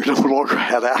working, you no longer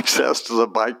had access to the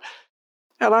bike.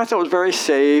 And I thought it was very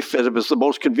safe, and it was the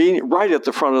most convenient, right at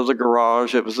the front of the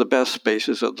garage. It was the best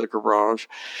spaces at the garage.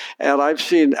 And I've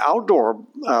seen outdoor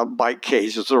bike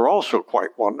cages that are also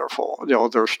quite wonderful.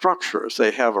 They're structures.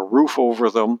 They have a roof over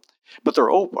them, but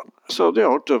they're open. So,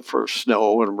 for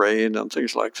snow and rain and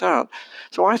things like that.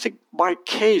 So I think bike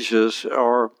cages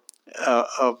are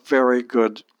a very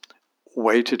good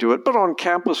way to do it. But on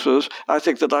campuses, I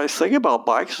think the nice thing about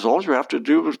bikes is all you have to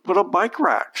do is put up bike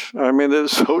racks. I mean,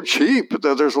 it's so cheap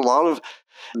that there's a lot of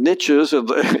niches in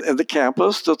the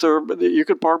campus that you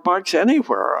can park bikes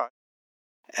anywhere.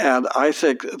 And I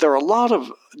think there are a lot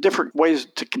of different ways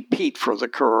to compete for the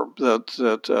curb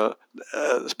that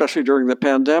especially during the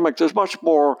pandemic, there's much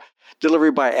more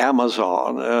delivery by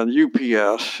Amazon and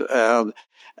UPS, and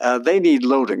they need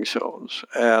loading zones.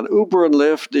 And Uber and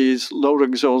Lyft needs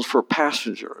loading zones for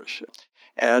passengers.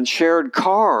 And shared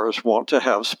cars want to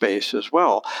have space as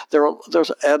well.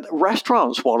 And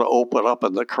restaurants want to open up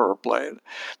in the curb lane.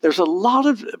 There's a lot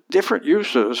of different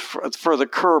uses for the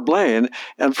curb lane,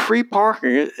 and free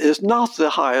parking is not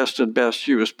the highest and best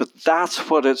use, but that's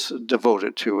what it's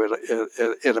devoted to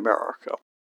in America.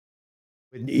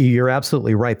 You're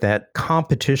absolutely right. That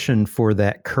competition for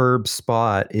that curb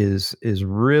spot is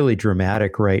really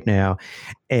dramatic right now.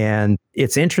 And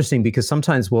it's interesting because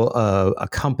sometimes a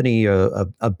company,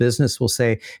 a business will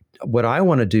say, what I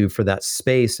want to do for that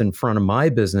space in front of my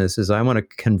business is I want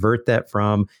to convert that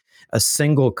from a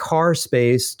single car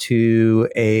space to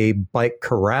a bike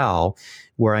corral,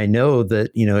 where I know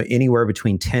that, anywhere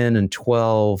between 10 and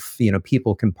 12,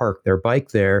 people can park their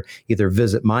bike there, either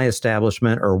visit my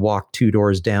establishment or walk 2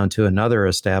 doors down to another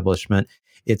establishment.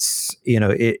 It's,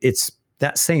 it's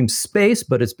that same space,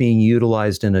 but it's being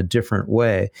utilized in a different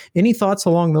way. Any thoughts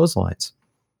along those lines?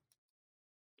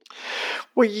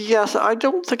 Well, yes, I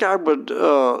don't think I would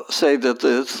say that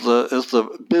it's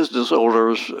the business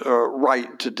owner's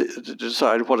right to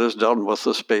decide what is done with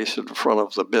the space in front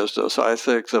of the business. I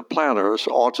think the planners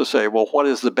ought to say, well, what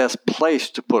is the best place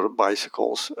to put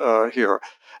bicycles here?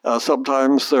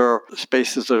 Sometimes there are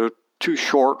spaces that are too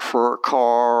short for a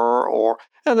car,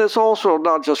 and it's also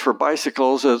not just for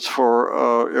bicycles, it's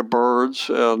for birds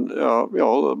and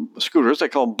scooters. They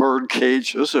call them bird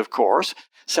cages, of course.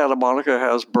 Santa Monica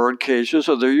has bird cages,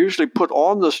 and they're usually put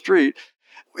on the street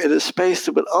in a space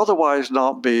that would otherwise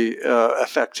not be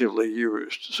effectively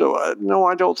used. So, no,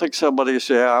 I don't think somebody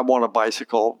say, I want a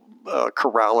bicycle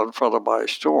corral in front of my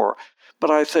store.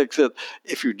 But I think that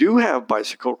if you do have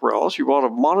bicycle corrals, you want to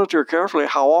monitor carefully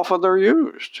how often they're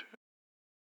used.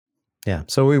 Yeah.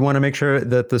 So we want to make sure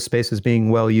that the space is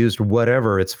being well used,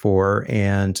 whatever it's for,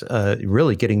 and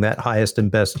really getting that highest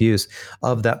and best use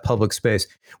of that public space.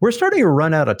 We're starting to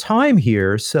run out of time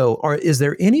here. So is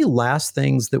there any last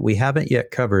things that we haven't yet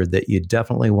covered that you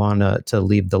definitely want to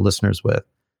leave the listeners with?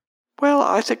 Well,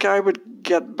 I think I would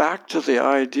get back to the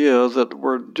idea that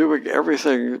we're doing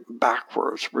everything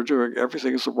backwards. We're doing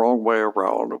everything the wrong way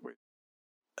around.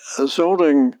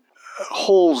 Zoning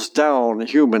holds down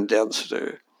human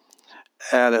density,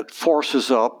 and it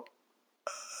forces up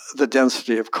the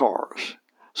density of cars.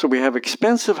 So we have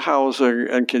expensive housing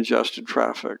and congested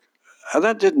traffic. And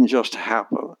that didn't just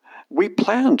happen. We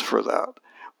planned for that.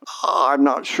 I'm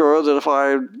not sure that if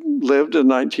I lived in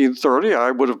 1930,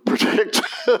 I would have predicted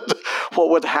what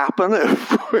would happen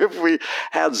if we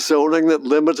had zoning that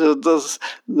limited the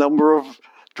number of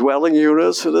dwelling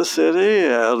units in the city,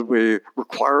 and we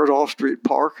required off-street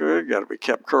parking, and we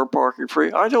kept curb parking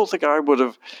free. I don't think I would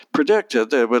have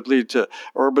predicted that it would lead to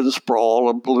urban sprawl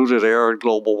and polluted air and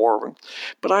global warming.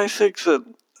 But I think that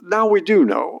now we do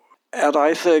know. And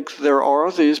I think there are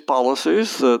these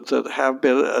policies that have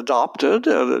been adopted,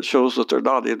 and it shows that they're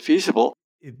not infeasible.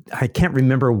 I can't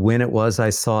remember when it was I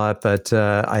saw it, but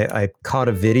I caught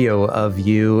a video of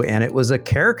you, and it was a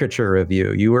caricature of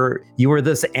you. You were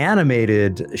this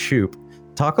animated Shoup.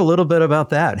 Talk a little bit about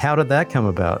that. How did that come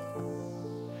about?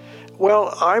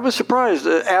 Well, I was surprised.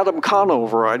 Adam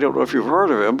Conover, I don't know if you've heard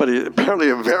of him, but he's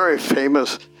apparently a very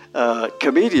famous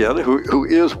comedian who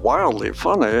is wildly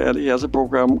funny, and he has a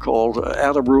program called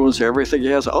Adam Ruins Everything. He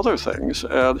has other things,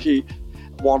 and he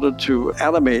wanted to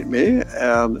animate me,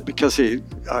 and because he's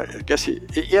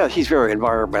very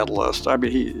environmentalist. I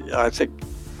mean, I think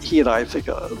he and I think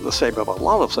the same about a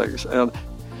lot of things, and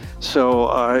so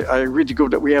I agreed to go.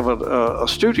 We have a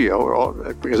studio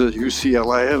because at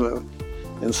UCLA and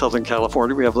in Southern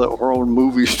California, we have our own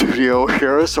movie studio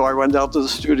here. So I went out to the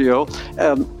studio,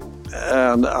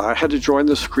 and I had to join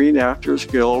the Screen Actors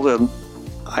Guild, and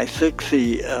I think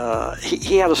he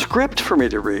had a script for me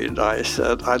to read.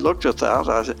 I looked at that.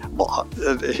 I said, well,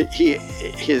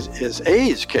 his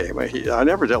aides came. I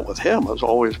never dealt with him. I was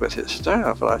always with his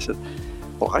staff. And I said,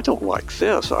 well, I don't like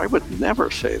this. I would never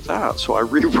say that. So I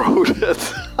rewrote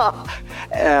it,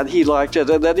 and he liked it.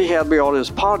 And then he had me on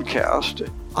his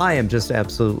podcast. I am just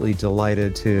absolutely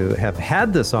delighted to have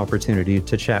had this opportunity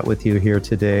to chat with you here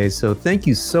today. So thank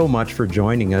you so much for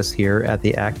joining us here at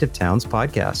the Active Towns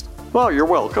podcast. Well, you're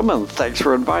welcome, and thanks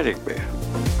for inviting me.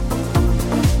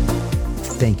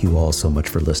 Thank you all so much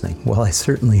for listening. While I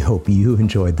certainly hope you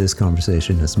enjoyed this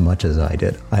conversation as much as I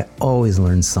did, I always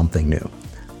learn something new.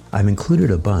 I've included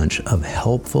a bunch of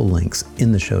helpful links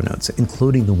in the show notes,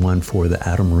 including the one for the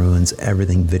Adam Ruins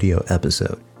Everything video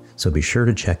episode. So be sure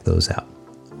to check those out.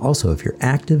 Also, if you're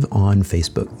active on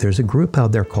Facebook, there's a group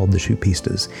out there called the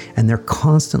Shoepistas, and they're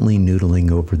constantly noodling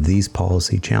over these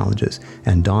policy challenges,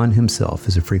 and Don himself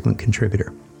is a frequent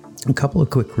contributor. A couple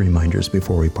of quick reminders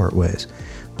before we part ways.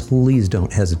 Please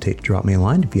don't hesitate to drop me a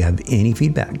line if you have any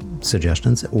feedback,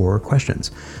 suggestions, or questions.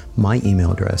 My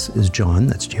email address is john,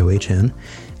 that's John,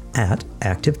 at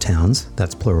activetowns,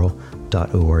 that's plural,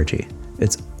 .org.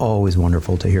 It's always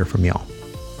wonderful to hear from y'all.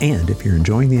 And if you're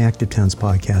enjoying the Active Towns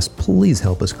podcast, please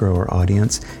help us grow our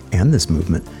audience and this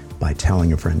movement by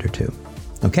telling a friend or two.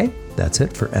 Okay, that's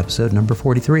it for episode number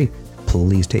 43.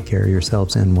 Please take care of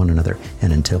yourselves and one another.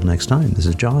 And until next time, this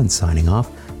is John signing off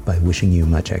by wishing you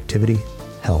much activity,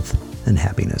 health, and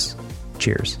happiness.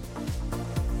 Cheers.